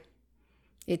say,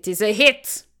 "It is a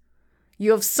hit.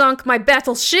 You have sunk my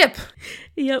battleship."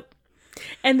 Yep.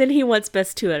 And then he wants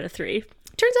best 2 out of 3.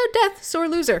 Turns out Death, sore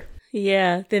loser.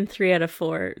 Yeah, then 3 out of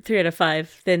 4, 3 out of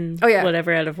 5, then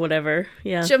whatever out of whatever.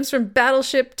 Yeah. Jumps from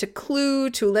Battleship to Clue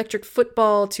to Electric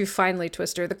Football to finally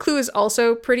Twister. The Clue is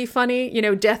also pretty funny. You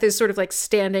know, Death is sort of like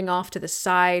standing off to the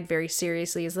side very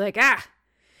seriously. He's like,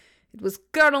 it was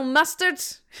Colonel Mustard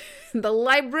in the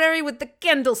library with the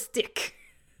candlestick.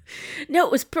 No,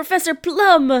 it was Professor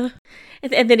Plum.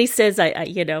 And then he says, I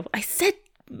said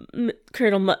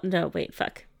no, wait,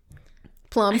 fuck.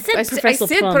 Plum. I said Professor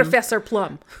Plum. Professor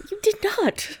Plum. You did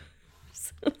not.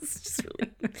 It's just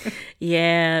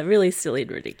really, really silly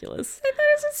and ridiculous. I thought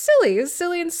it was silly. It was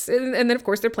silly, and then of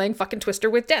course they're playing fucking Twister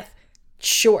with Death.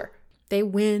 Sure. They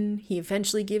win. He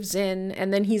eventually gives in,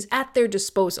 and then he's at their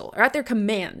disposal, or at their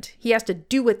command. He has to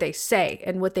do what they say,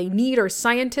 and what they need are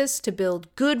scientists to build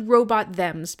good robot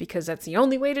thems, because that's the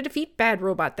only way to defeat bad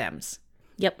robot thems.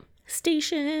 Yep.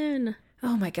 Station.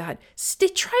 Oh my god.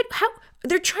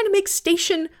 They're trying to make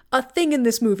Station a thing in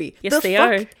this movie. Yes, they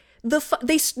are.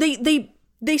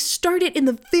 They start it in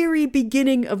the very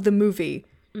beginning of the movie.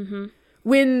 Mm-hmm.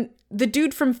 When the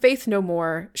dude from Faith No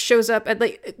More shows up at,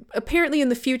 like, apparently in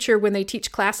the future when they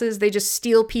teach classes, they just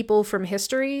steal people from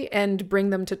history and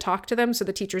bring them to talk to them so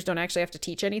the teachers don't actually have to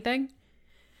teach anything.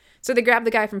 So they grab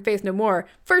the guy from Faith No More.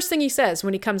 First thing he says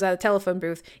when he comes out of the telephone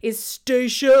booth is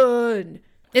Station.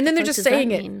 And then they're just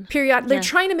saying it, period. They're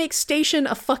trying to make Station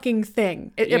a fucking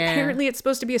thing. Apparently it's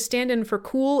supposed to be a stand-in for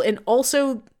cool, and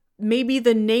also maybe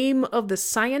the name of the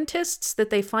scientists that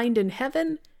they find in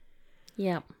heaven.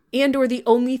 Yeah. And or the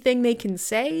only thing they can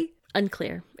say.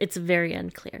 Unclear. It's very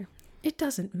unclear. It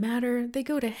doesn't matter. They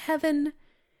go to heaven.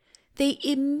 They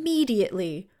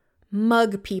immediately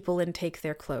mug people and take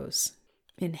their clothes.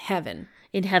 In heaven.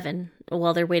 In heaven,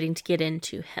 while they're waiting to get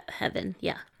into heaven.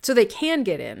 Yeah. So they can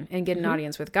get in and get an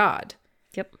audience with God.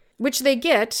 Yep. Which they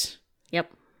get.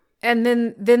 Yep. And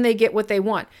then they get what they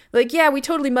want. Like, yeah, we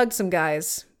totally mugged some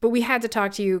guys, but we had to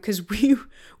talk to you because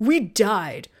we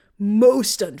died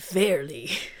most unfairly.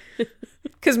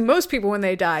 Because most people, when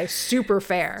they die, super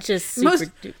fair. Just super.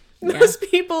 Most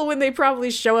people, when they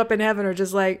probably show up in heaven, are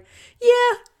just like,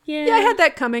 yeah, I had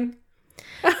that coming.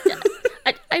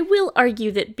 I will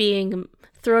argue that being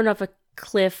thrown off a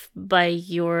cliff by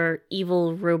your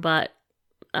evil robot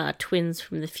twins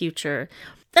from the future,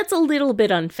 that's a little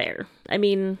bit unfair. I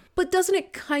mean... But doesn't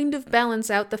it kind of balance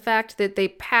out the fact that they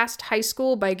passed high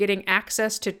school by getting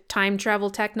access to time travel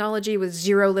technology with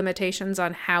zero limitations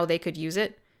on how they could use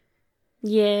it?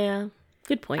 Yeah,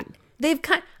 good point.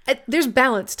 There's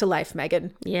balance to life,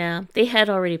 Megan. Yeah, they had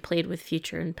already played with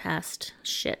future and past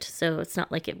shit, so it's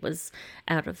not like it was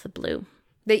out of the blue.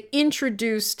 They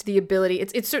introduced the ability.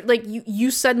 It's sort of like you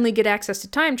suddenly get access to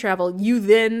time travel. You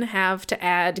then have to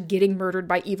add getting murdered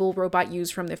by evil robot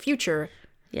yous from the future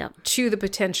to the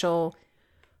potential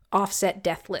offset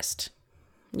death list.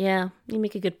 Yeah, you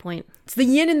make a good point. It's the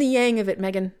yin and the yang of it,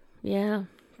 Megan. Yeah,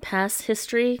 past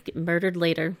history, get murdered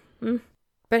later.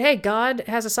 But hey, God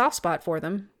has a soft spot for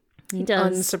them. He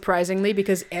does. Unsurprisingly,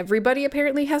 because everybody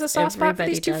apparently has a soft spot for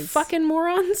these two fucking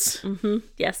morons. Mm-hmm.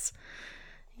 Yes.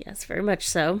 Yes, very much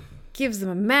so. Gives them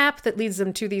a map that leads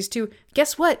them to these two.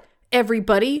 Guess what,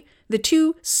 everybody? The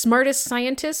two smartest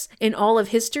scientists in all of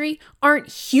history aren't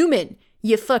human,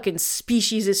 you fucking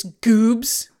speciesist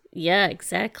goobs. Yeah,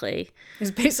 exactly.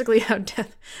 Is basically how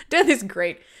Death is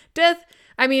great. Death,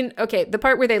 I mean, okay, the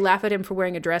part where they laugh at him for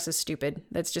wearing a dress is stupid.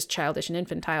 That's just childish and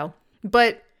infantile.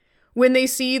 But when they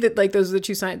see that, like, those are the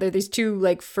two these two,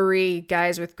 like, furry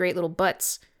guys with great little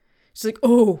butts, she's like,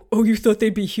 oh, you thought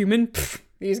they'd be human? Pfft.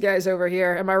 These guys over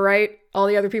here, am I right? All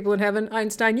the other people in heaven?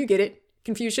 Einstein, you get it.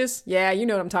 Confucius? Yeah, you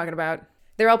know what I'm talking about.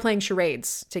 They're all playing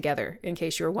charades together, in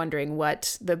case you were wondering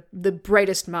what the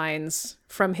brightest minds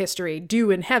from history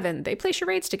do in heaven. They play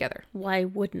charades together. Why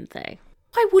wouldn't they?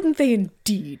 Why wouldn't they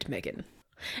indeed, Megan?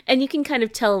 And you can kind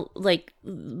of tell, like,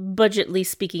 budgetly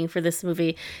speaking for this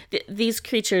movie, these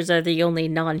creatures are the only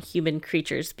non-human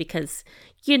creatures because,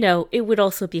 you know, it would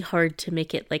also be hard to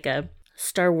make it like a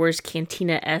Star Wars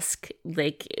Cantina-esque,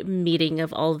 like, meeting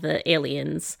of all the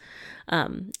aliens.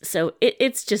 So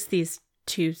it's just these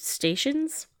two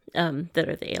stations that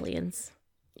are the aliens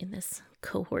in this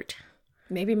cohort.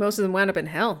 Maybe most of them wound up in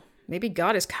hell. Maybe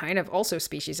God is kind of also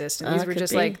speciesist, and these were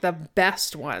just, like, the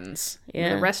best ones.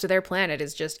 Yeah. The rest of their planet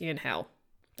is just in hell.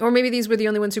 Or maybe these were the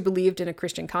only ones who believed in a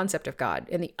Christian concept of God,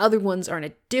 and the other ones are in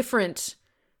a different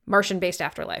Martian-based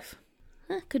afterlife.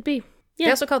 Could be. Yeah. They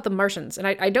also call it the Martians, and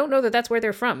I don't know that that's where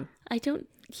they're from.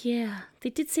 Yeah, they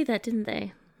did say that, didn't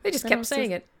they? They just kept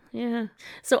saying it. Yeah.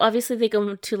 So obviously they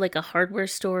go to, like, a hardware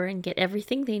store and get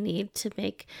everything they need to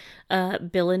make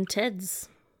Bill and Ted's.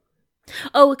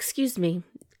 Oh, excuse me.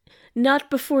 not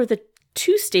before the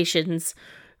two stations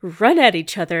run at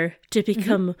each other to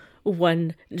become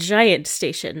one giant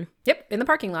station. Yep, in the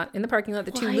parking lot.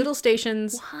 The two little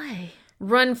stations Why?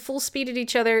 run full speed at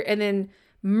each other and then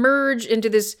merge into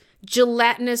this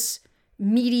gelatinous,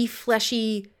 meaty,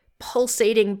 fleshy,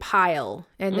 pulsating pile.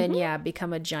 And then,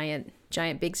 become a giant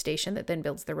big station that then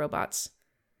builds the robots.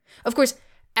 Of course,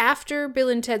 after Bill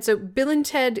and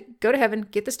Ted go to heaven,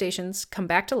 get the stations, come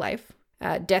back to life.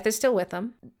 Death is still with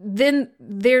them. Then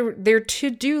their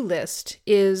to-do list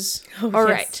is, all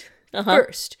right,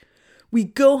 first, we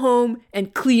go home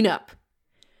and clean up.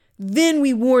 Then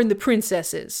we warn the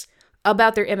princesses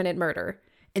about their imminent murder.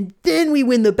 And then we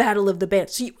win the Battle of the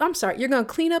Bands. So you're going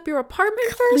to clean up your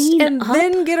apartment first and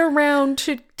then get around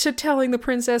to telling the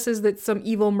princesses that some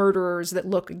evil murderers that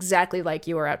look exactly like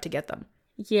you are out to get them.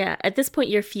 Yeah, at this point,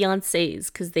 you're fiancés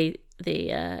because they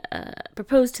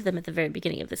proposed to them at the very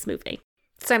beginning of this movie.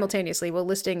 Simultaneously, while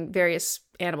listing various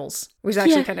animals. It was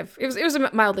actually it was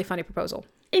a mildly funny proposal.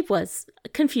 It was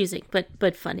confusing,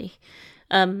 but funny.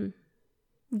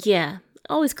 Yeah,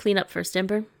 always clean up first,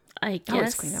 Ember. I guess.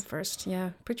 Always clean up first.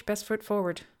 Yeah, put your best foot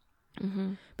forward.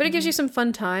 But it gives you some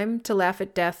fun time to laugh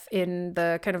at Death in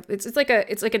the kind of it's like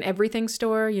an everything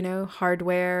store, you know,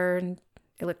 hardware and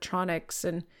electronics,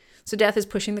 and so Death is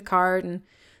pushing the cart and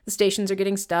the stations are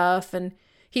getting stuff, and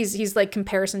he's like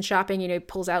comparison shopping, you know, he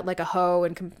pulls out like a hoe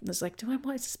and is like, is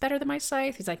this better than my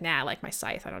scythe? He's like, nah, I like my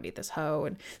scythe, I don't need this hoe,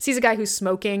 and sees a guy who's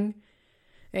smoking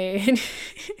and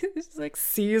he's like,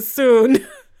 see you soon.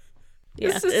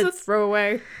 Yeah, this is a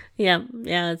throwaway. Yeah,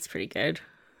 it's pretty good.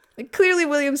 Like, clearly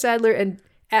William Sadler and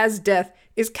as Death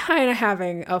is kind of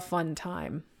having a fun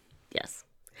time. Yes.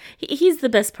 He's the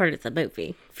best part of the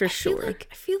movie, for sure.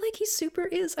 I feel like he super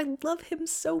is. I love him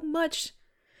so much.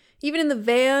 Even in the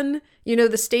van, you know,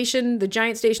 the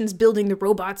giant station's building the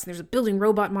robots, and there's a building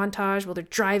robot montage while they're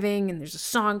driving, and there's a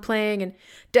song playing, and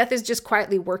Death is just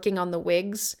quietly working on the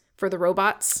wigs for the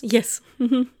robots. Yes.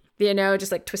 You know,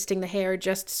 just like twisting the hair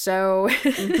just so.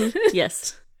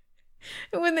 Yes.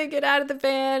 And when they get out of the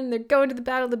van, they're going to the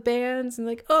Battle of the Bands, and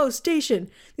like, oh, station,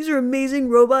 these are amazing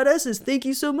robotesses. Thank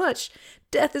you so much.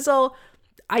 Death is all,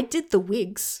 I did the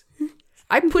wigs.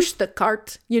 I pushed the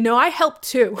cart. You know, I helped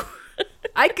too.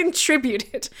 I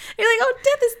contributed. You're like, oh,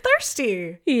 Death is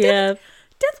thirsty. Yeah.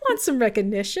 Death wants some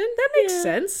recognition. That makes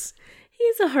sense. He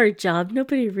has a hard job.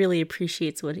 Nobody really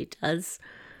appreciates what he does.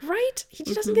 Right? He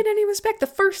doesn't get any respect. The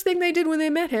first thing they did when they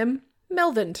met him,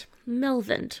 Melvin.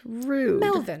 Rude.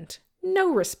 Melvin.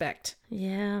 No respect.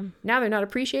 Yeah. Now they're not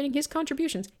appreciating his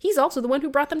contributions. He's also the one who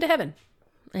brought them to heaven.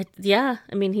 Yeah.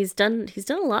 I mean, he's done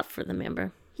a lot for them,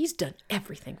 Amber. He's done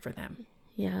everything for them.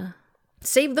 Yeah.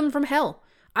 Saved them from hell.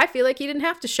 I feel like he didn't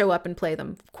have to show up and play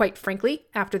them, quite frankly,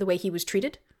 after the way he was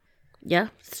treated. Yeah,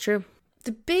 it's true.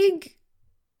 The big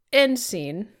end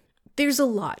scene, there's a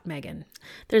lot, Megan.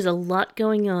 There's a lot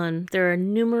going on. There are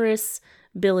numerous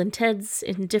Bill and Teds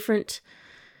in different,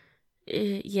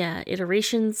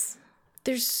 iterations.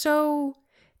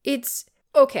 It's,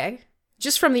 okay,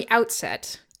 just from the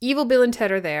outset, evil Bill and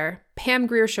Ted are there. Pam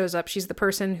Grier shows up. She's the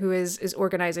person who is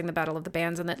organizing the Battle of the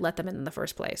Bands and that let them in the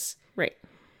first place. Right.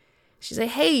 She's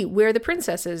like, hey, where are the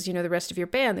princesses? You know, the rest of your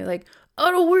band. They're like, oh,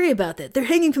 don't worry about that. They're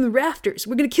hanging from the rafters.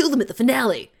 We're going to kill them at the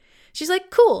finale. She's like,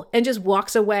 cool, and just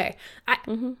walks away.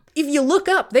 If you look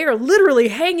up, they are literally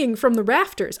hanging from the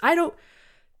rafters.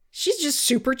 She's just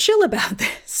super chill about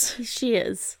this. She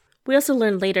is. We also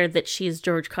learn later that she's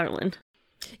George Carlin.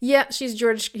 Yeah, she's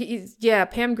George.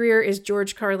 Pam Grier is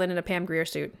George Carlin in a Pam Grier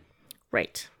suit.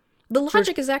 Right. The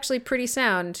logic is actually pretty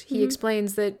sound. He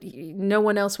explains that no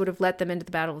one else would have let them into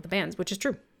the Battle of the Bands, which is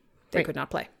true. They could not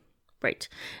play. Right.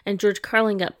 And George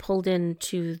Carlin got pulled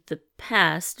into the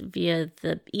past via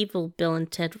the evil Bill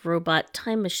and Ted robot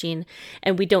time machine,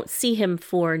 and we don't see him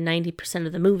for 90%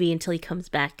 of the movie until he comes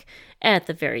back at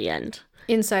the very end.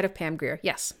 Inside of Pam Grier,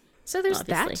 yes. So there's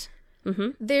that.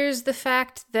 There's the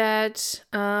fact that,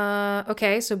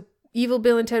 so evil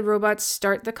Bill and Ted robots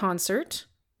start the concert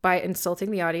by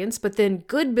insulting the audience, but then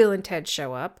good Bill and Ted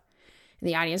show up, and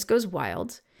the audience goes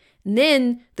wild. And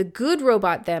then the good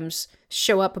robot thems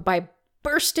show up by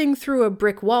bursting through a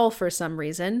brick wall for some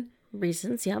reason.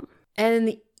 Reasons, yep. And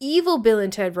the evil Bill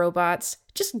and Ted robots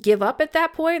just give up at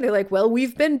that point. They're like, well,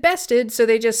 we've been bested, so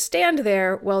they just stand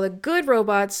there while the good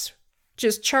robots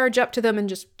just charge up to them and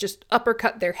just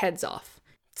uppercut their heads off.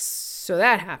 So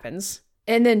that happens.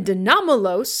 And then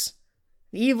Denomalos,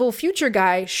 the evil future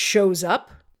guy, shows up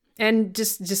and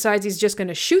just decides he's just going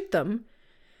to shoot them,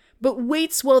 but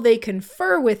waits while they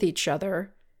confer with each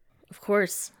other. Of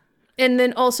course. And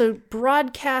then also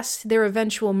broadcast their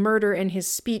eventual murder and his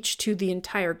speech to the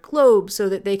entire globe so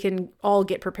that they can all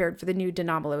get prepared for the new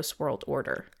Denomalos world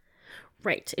order.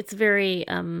 Right. It's very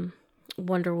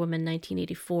Wonder Woman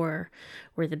 1984,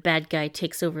 where the bad guy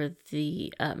takes over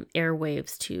the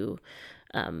airwaves to,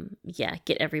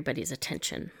 get everybody's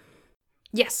attention.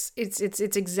 Yes, it's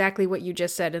exactly what you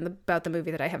just said about the movie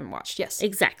that I haven't watched. Yes.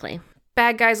 Exactly.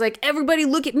 Bad guy's like, everybody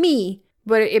look at me.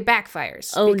 But it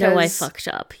backfires. Oh, no, I fucked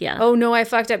up. Yeah. Oh, no, I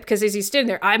fucked up. Because as he's standing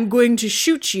there, I'm going to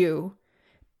shoot you.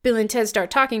 Bill and Ted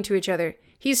start talking to each other.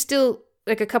 He's still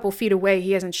like a couple feet away.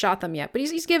 He hasn't shot them yet. But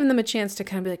he's giving them a chance to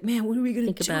kind of be like, man, what are we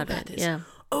going to do about this? Yeah.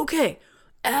 Okay,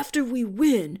 after we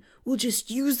win, we'll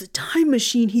just use the time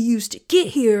machine he used to get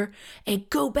here and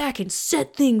go back and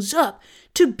set things up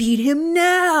to beat him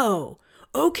now.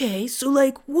 Okay, so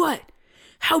like what?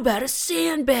 How about a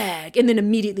sandbag? And then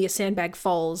immediately a sandbag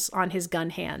falls on his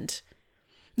gun hand.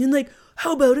 And like,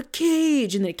 how about a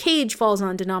cage? And then a cage falls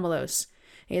on Denomalos.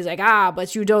 And he's like,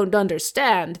 but you don't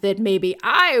understand that maybe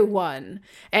I won.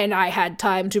 And I had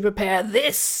time to prepare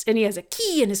this. And he has a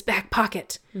key in his back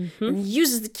pocket. Mm-hmm. And he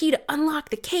uses the key to unlock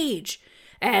the cage.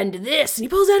 And this. And he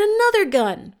pulls out another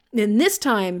gun. And this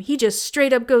time, he just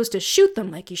straight up goes to shoot them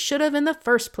like he should have in the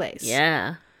first place.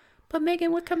 Yeah. But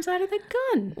Megan, what comes out of the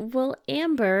gun? Well,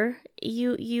 Amber,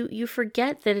 you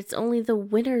forget that it's only the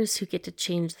winners who get to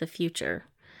change the future.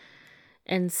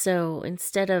 And so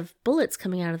instead of bullets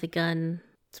coming out of the gun,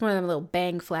 it's one of them little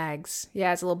bang flags.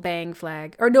 Yeah, it's a little bang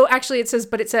flag. Or no, actually it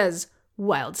says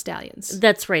Wild Stallions.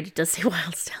 That's right, it does say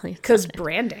Wild Stallions. Because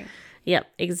branding. Yep,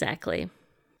 exactly.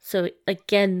 So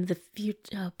again, the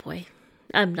future, oh boy.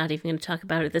 I'm not even going to talk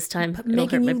about it this time. But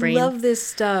Megan, you love this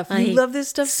stuff. You love this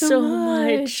stuff so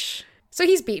much. So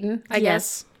he's beaten, I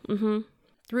guess. Mm-hmm.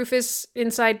 Rufus,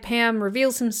 inside Pam,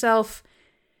 reveals himself.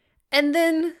 And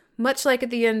then, much like at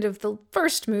the end of the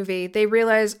first movie, they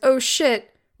realize, oh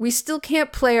shit, we still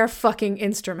can't play our fucking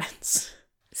instruments.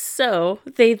 So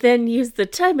they then use the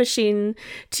time machine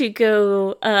to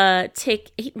go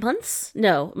take 8 months?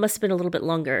 No, it must have been a little bit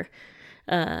longer.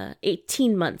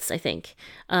 18 months, I think,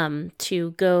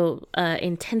 to go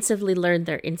intensively learn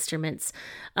their instruments,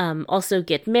 also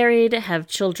get married, have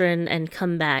children, and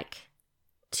come back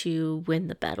to win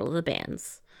the Battle of the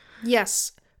Bands.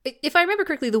 Yes. If I remember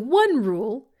correctly, the one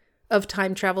rule of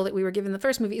time travel that we were given in the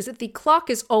first movie is that the clock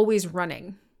is always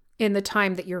running in the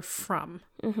time that you're from.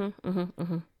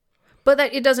 But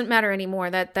that it doesn't matter anymore.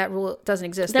 That rule doesn't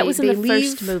exist. That was in the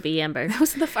first movie, Amber. That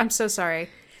was in I'm so sorry.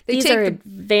 These are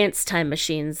advanced time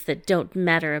machines that don't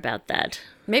matter about that.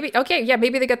 Maybe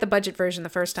they got the budget version the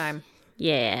first time.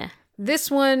 Yeah. This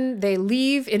one, they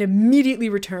leave and immediately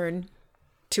return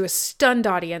to a stunned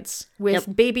audience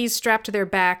with babies strapped to their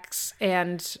backs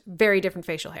and very different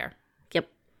facial hair. Yep.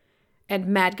 And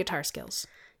mad guitar skills.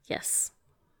 Yes.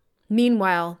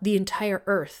 Meanwhile, the entire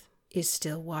Earth is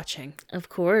still watching. Of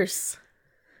course.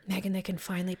 Megan, they can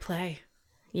finally play.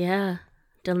 Yeah.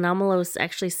 Denomalos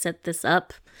actually set this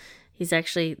up. He's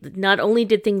actually, not only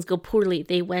did things go poorly,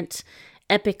 they went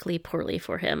epically poorly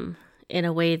for him in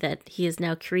a way that he has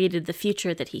now created the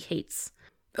future that he hates.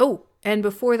 Oh, and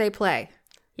before they play.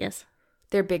 Yes.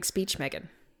 Their big speech, Megan.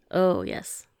 Oh,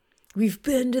 yes. We've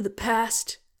been to the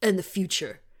past and the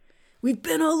future. We've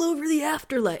been all over the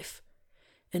afterlife.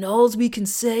 And all we can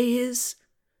say is,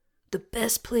 the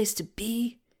best place to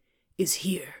be is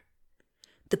here.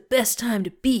 The best time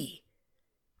to be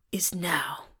is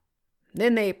now.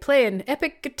 Then they play an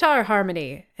epic guitar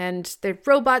harmony, and their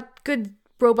good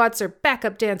robots are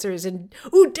backup dancers, and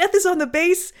Death is on the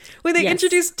bass. When they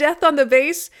introduce Death on the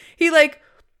bass, he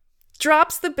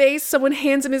drops the bass, someone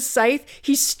hands him his scythe,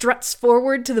 he struts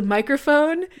forward to the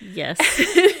microphone. Yes.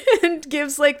 And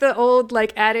gives the old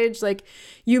adage,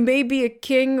 you may be a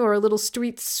king or a little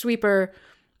street sweeper,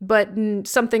 but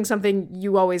something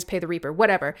you always pay the reaper,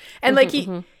 whatever. And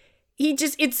he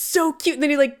just, it's so cute. And then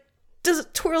he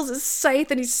twirls his scythe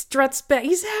and he struts back.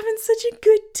 He's having such a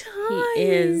good time. He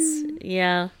is,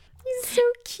 yeah. He's so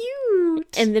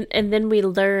cute. And then we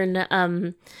learn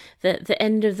the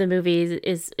end of the movie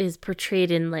is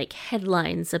portrayed in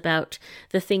headlines about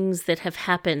the things that have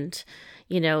happened.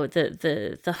 You know,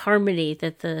 the harmony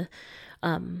that the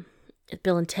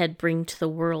Bill and Ted bring to the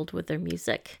world with their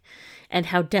music, and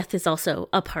how Death is also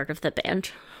a part of the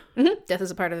band. Mm-hmm. Death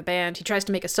is a part of the band. He tries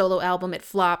to make a solo album. It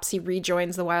flops. He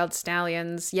rejoins the Wild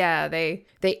Stallions. Yeah, they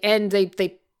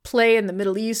play in the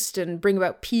Middle East and bring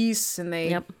about peace, and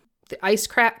the ice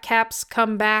caps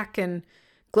come back, and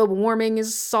global warming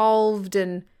is solved,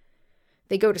 and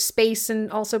they go to space and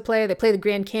also play. They play the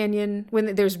Grand Canyon.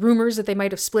 When there's rumors that they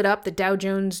might have split up, the Dow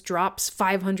Jones drops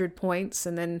 500 points,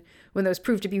 and then when those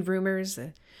prove to be rumors,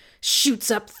 the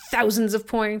shoots up thousands of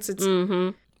points. It's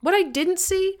what I didn't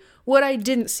see,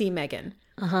 Megan,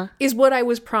 is what I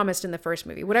was promised in the first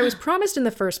movie. What I was promised in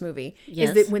the first movie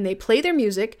is that when they play their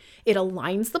music, it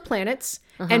aligns the planets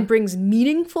and brings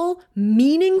meaningful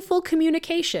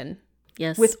communication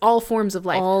with all forms of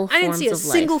life. I didn't see a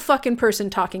single fucking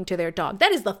person talking to their dog.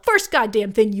 That is the first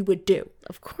goddamn thing you would do.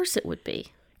 Of course it would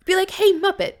be. Be like, hey,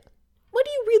 Muppet, what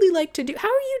do you really like to do? How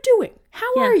are you doing?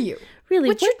 How are you? Really?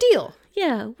 What's your deal?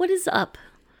 Yeah, what is up?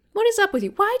 What is up with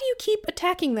you? Why do you keep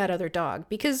attacking that other dog?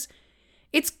 Because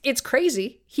it's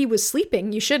crazy. He was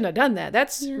sleeping. You shouldn't have done that.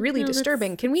 That's really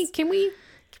disturbing. Can we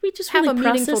just have really a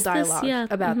meaningful process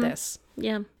dialogue about this?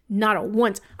 Yeah. Not a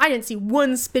once. I didn't see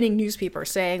one spinning newspaper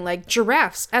saying, like,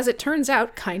 giraffes, as it turns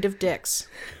out, kind of dicks.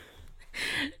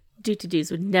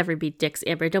 Doot-to-doos would never be dicks,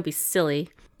 Amber. Don't be silly.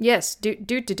 Yes,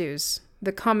 doot-to-doos.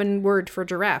 The common word for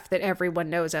giraffe that everyone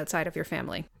knows outside of your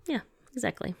family. Yeah,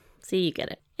 exactly. See, you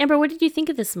get it. Amber, what did you think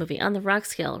of this movie on the rock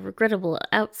scale? Regrettable,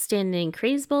 outstanding,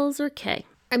 crazeballs, or K?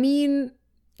 I mean,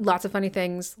 lots of funny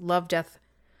things. Love, death.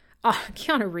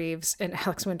 Keanu Reeves and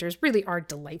Alex Winters really are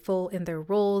delightful in their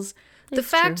roles. The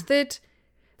fact that,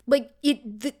 like,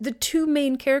 the two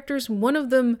main characters, one of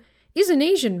them is an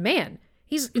Asian man.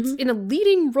 He's it's in a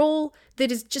leading role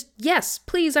that is just, yes,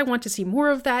 please, I want to see more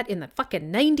of that in the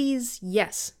fucking 90s.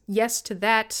 Yes. Yes to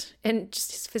that. And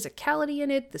just his physicality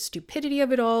in it, the stupidity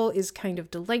of it all is kind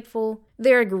of delightful.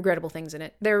 There are regrettable things in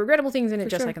it. There are regrettable things in it,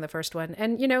 just like in the first one.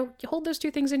 And, you know, you hold those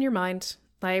two things in your mind.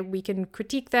 We can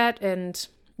critique that and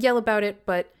yell about it,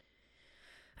 but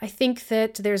I think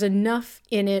that there's enough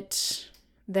in it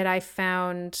that I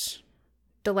found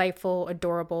delightful,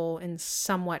 adorable, and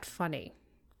somewhat funny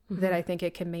that I think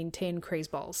it can maintain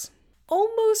crazeballs.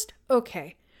 Almost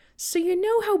okay. So you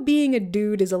know how being a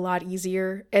dude is a lot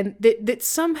easier, and that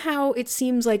somehow it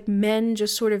seems like men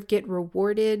just sort of get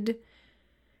rewarded,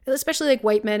 especially like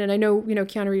white men, and I know, you know,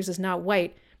 Keanu Reeves is not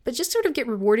white, but just sort of get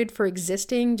rewarded for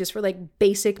existing, just for like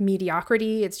basic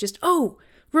mediocrity. It's just, oh,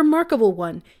 remarkable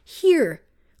one. Here,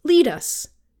 lead us.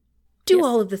 Do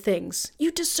all of the things.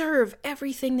 You deserve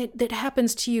everything that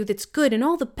happens to you that's good, and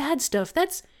all the bad stuff.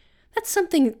 That's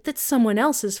something that's someone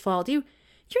else's fault. You're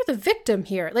the victim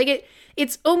here. Like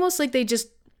it's almost like they just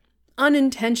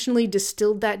unintentionally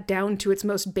distilled that down to its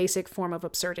most basic form of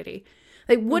absurdity.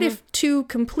 Like, what if two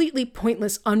completely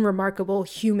pointless, unremarkable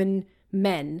human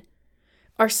men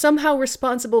are somehow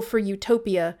responsible for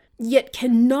utopia, yet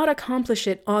cannot accomplish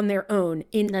it on their own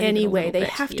in any way? They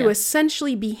have to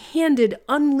essentially be handed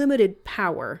unlimited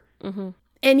power.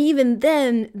 And even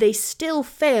then, they still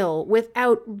fail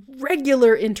without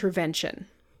regular intervention.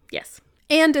 Yes.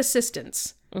 And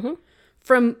assistance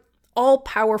from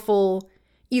all-powerful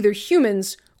either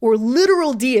humans or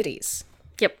literal deities.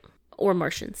 Yep. Or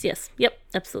Martians. Yes. Yep.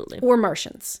 Absolutely. Or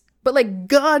Martians. But like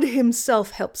God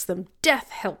himself helps them. Death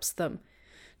helps them.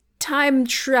 Time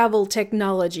travel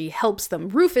technology helps them.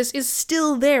 Rufus is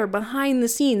still there behind the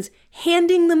scenes,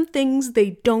 handing them things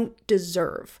they don't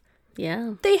deserve.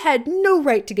 Yeah. They had no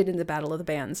right to get in the Battle of the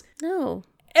Bands. No.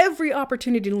 Every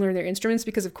opportunity to learn their instruments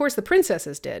because, of course, the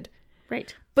princesses did.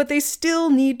 Right. But they still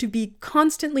need to be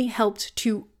constantly helped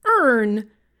to earn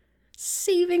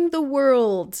saving the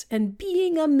world and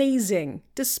being amazing,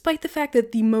 despite the fact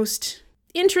that the most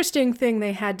interesting thing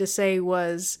they had to say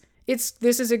was,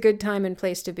 this is a good time and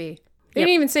place to be. They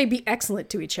didn't even say be excellent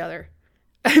to each other.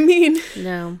 I mean...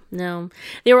 No.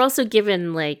 They were also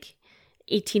given, like,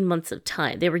 18 months of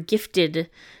time. They were gifted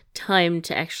time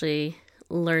to actually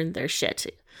learn their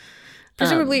shit.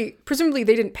 Presumably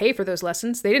they didn't pay for those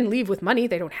lessons. They didn't leave with money.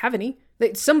 They don't have any.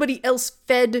 Somebody else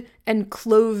fed and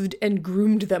clothed and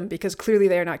groomed them because clearly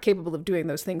they are not capable of doing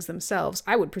those things themselves.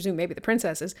 I would presume maybe the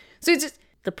princesses. So it's just...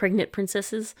 The pregnant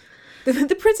princesses?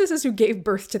 The princesses who gave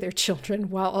birth to their children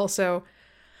while also...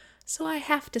 So I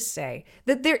have to say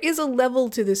that there is a level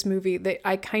to this movie that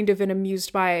I kind of am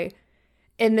amused by,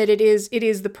 and that it is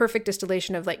the perfect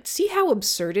distillation of, like, see how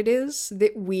absurd it is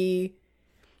that we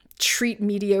treat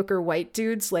mediocre white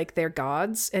dudes like they're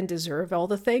gods and deserve all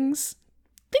the things.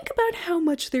 Think about how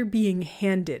much they're being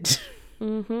handed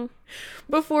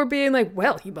before being like,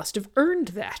 well, you must have earned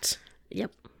that.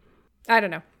 Yep. I don't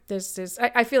know.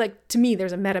 I feel like, to me,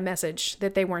 there's a meta message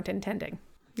that they weren't intending.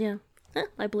 Yeah.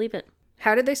 I believe it.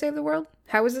 How did they save the world?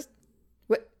 How is this?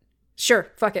 What? Sure.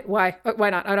 Fuck it. Why? Why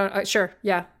not? I don't... sure.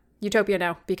 Yeah. Utopia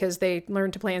now, because they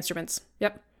learned to play instruments.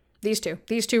 Yep. These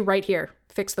two right here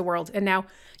fix the world. And now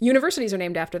universities are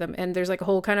named after them. And there's like a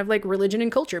whole kind of like religion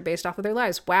and culture based off of their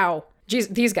lives. Wow.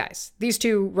 Jeez, these guys, these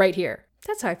two right here.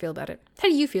 That's how I feel about it. How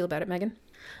do you feel about it, Megan?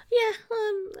 Yeah.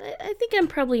 I think I'm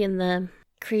probably in the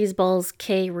crazeballs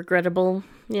K regrettable.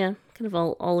 Yeah. Kind of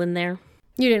all in there.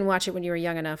 You didn't watch it when you were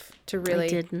young enough to really I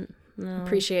didn't. No.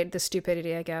 appreciate the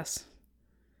stupidity, I guess.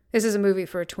 This is a movie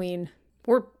for a tween.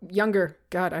 Or younger.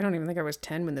 God, I don't even think I was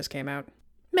 10 when this came out.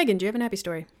 Megan, do you have an Abby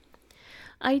story?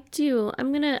 I do.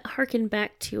 I'm gonna harken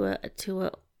back to a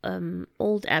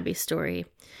old Abby story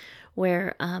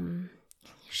where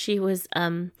she was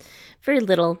very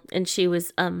little and she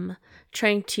was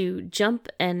trying to jump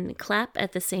and clap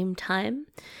at the same time,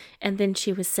 and then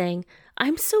she was saying,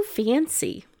 "I'm so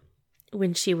fancy,"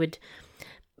 when she would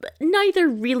neither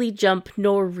really jump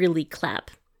nor really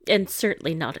clap, and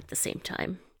certainly not at the same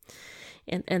time.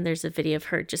 And there's a video of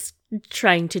her just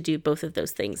trying to do both of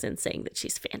those things and saying that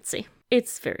she's fancy.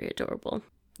 It's very adorable.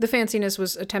 The fanciness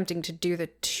was attempting to do the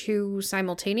two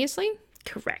simultaneously?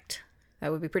 Correct.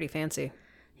 That would be pretty fancy.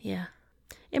 Yeah.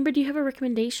 Amber, do you have a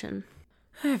recommendation?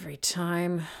 Every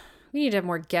time. We need to have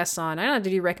more guests on. I don't have to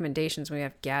do recommendations when we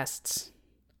have guests.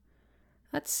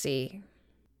 Let's see.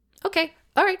 Okay.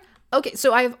 All right. Okay.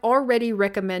 So I have already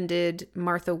recommended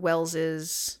Martha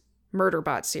Wells's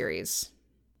Murderbot series,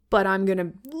 but I'm going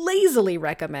to lazily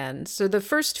recommend. So the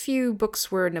first few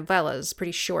books were novellas,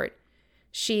 pretty short.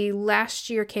 She last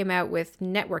year came out with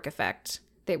Network Effect.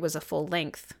 That was a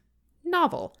full-length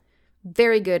novel.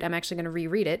 Very good. I'm actually going to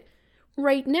reread it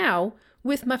right now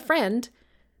with my friend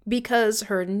because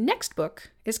her next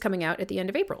book is coming out at the end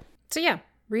of April. So yeah,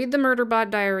 read the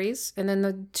Murderbot Diaries and then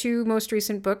the two most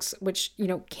recent books, which,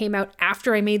 came out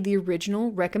after I made the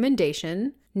original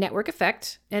recommendation, Network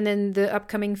Effect, and then the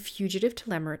upcoming Fugitive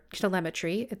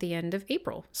Telemetry at the end of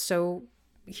April. So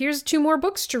here's two more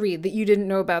books to read that you didn't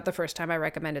know about the first time I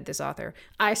recommended this author.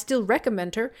 I still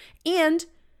recommend her, and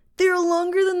they're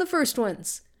longer than the first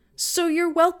ones. So you're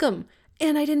welcome.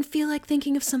 And I didn't feel like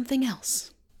thinking of something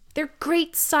else. They're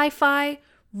great sci-fi,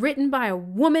 written by a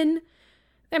woman.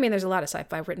 I mean, there's a lot of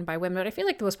sci-fi written by women, but I feel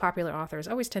like the most popular authors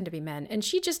always tend to be men. And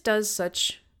she just does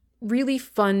such really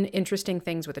fun, interesting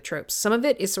things with the tropes. Some of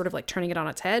it is sort of like turning it on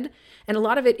its head, and a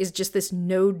lot of it is just this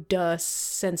no-duh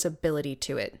sensibility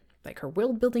to it. Like, her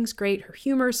world building's great, her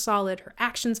humor's solid, her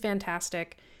action's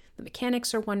fantastic, the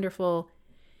mechanics are wonderful,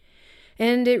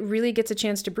 and it really gets a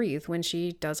chance to breathe when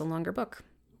she does a longer book.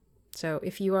 So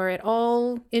if you are at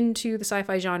all into the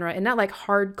sci-fi genre, and not like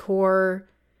hardcore,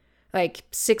 like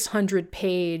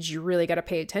 600-page, you really got to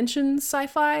pay attention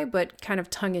sci-fi, but kind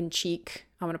of tongue-in-cheek,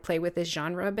 I want to play with this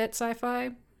genre a bit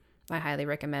sci-fi, I highly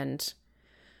recommend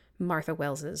Martha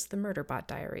Wells's The Murderbot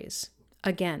Diaries.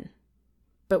 Again,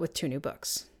 but with 2 new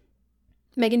books.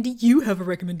 Megan, do you have a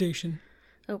recommendation?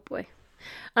 Oh boy.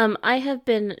 I have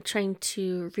been trying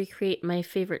to recreate my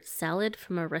favorite salad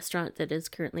from a restaurant that is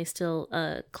currently still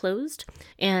closed.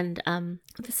 And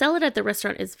the salad at the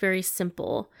restaurant is very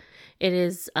simple. It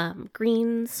is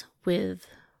greens with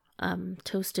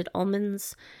toasted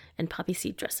almonds and poppy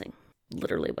seed dressing.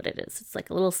 Literally what it is. It's like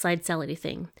a little side salad-y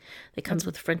thing that comes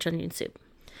with French onion soup.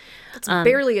 That's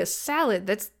barely a salad.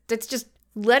 That's just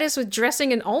lettuce with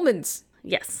dressing and almonds.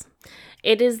 Yes.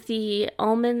 It is the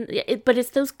almond, but it's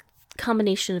those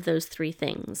combination of those 3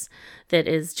 things that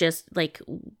is just like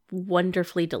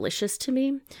wonderfully delicious to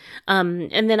me.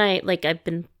 And then I've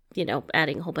been,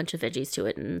 adding a whole bunch of veggies to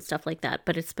it and stuff like that,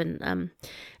 but it's been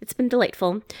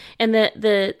delightful. And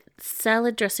the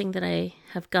salad dressing that I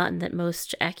have gotten that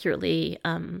most accurately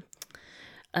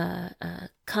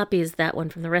copies that one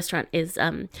from the restaurant is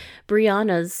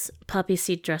Brianna's poppy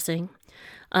seed dressing,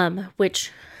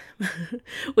 which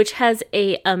has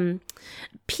a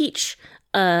peach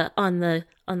on the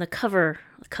cover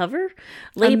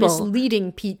label. A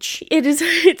misleading peach.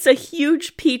 It's a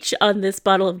huge peach on this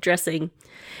bottle of dressing.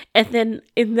 And then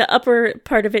in the upper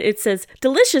part of it, it says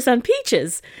delicious on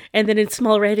peaches. And then in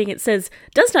small writing, it says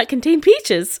does not contain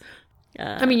peaches.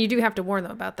 I mean, you do have to warn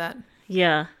them about that.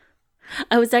 Yeah.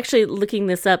 I was actually looking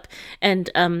this up, and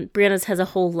Brianna's has a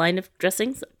whole line of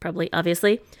dressings, probably,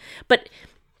 obviously. But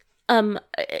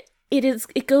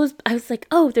it goes, I was like,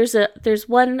 oh, there's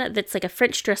one that's like a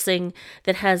French dressing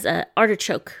that has a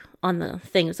artichoke on the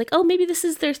thing. It's like, oh, maybe this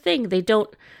is their thing.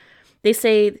 They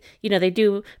say, they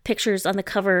do pictures on the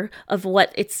cover of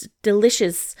what it's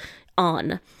delicious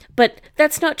on. But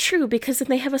that's not true, because then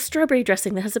they have a strawberry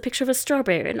dressing that has a picture of a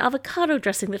strawberry, an avocado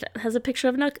dressing that has a picture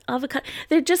of an avocado.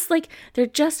 They're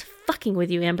just fucking with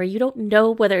you, Amber. You don't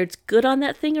know whether it's good on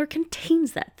that thing or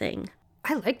contains that thing.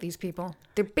 I like these people.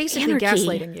 They're basically Anarchy.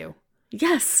 gaslighting you.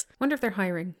 Yes. Wonder if they're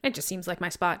hiring. It just seems like my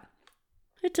spot.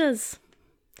 It does.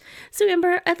 So,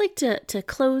 Amber, I'd like to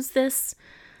close this,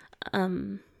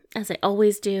 as I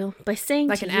always do, by saying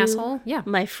like to an you, asshole? Yeah.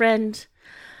 my friend,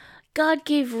 God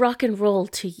gave rock and roll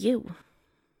to you.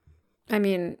 I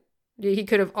mean, he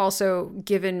could have also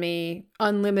given me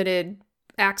unlimited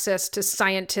access to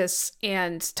scientists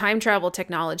and time travel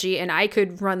technology, and I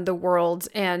could run the world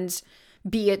and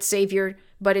be its savior,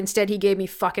 but instead he gave me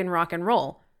fucking rock and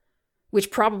roll,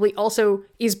 which probably also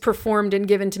is performed and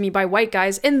given to me by white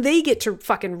guys, and they get to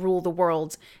fucking rule the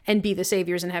world and be the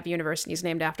saviors and have universities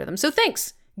named after them. So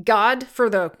thanks, God, for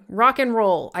the rock and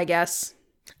roll, I guess.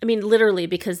 I mean, literally,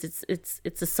 because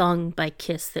it's a song by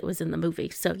Kiss that was in the movie.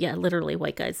 So yeah, literally,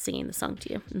 white guys singing the song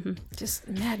to you. Mm-hmm. Just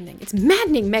maddening. It's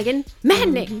maddening, Megan.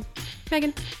 Maddening. Mm-hmm.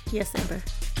 Megan. Yes, Amber.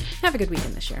 Have a good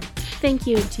weekend this year. Thank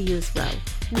you to you as well.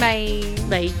 Bye.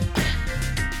 Bye.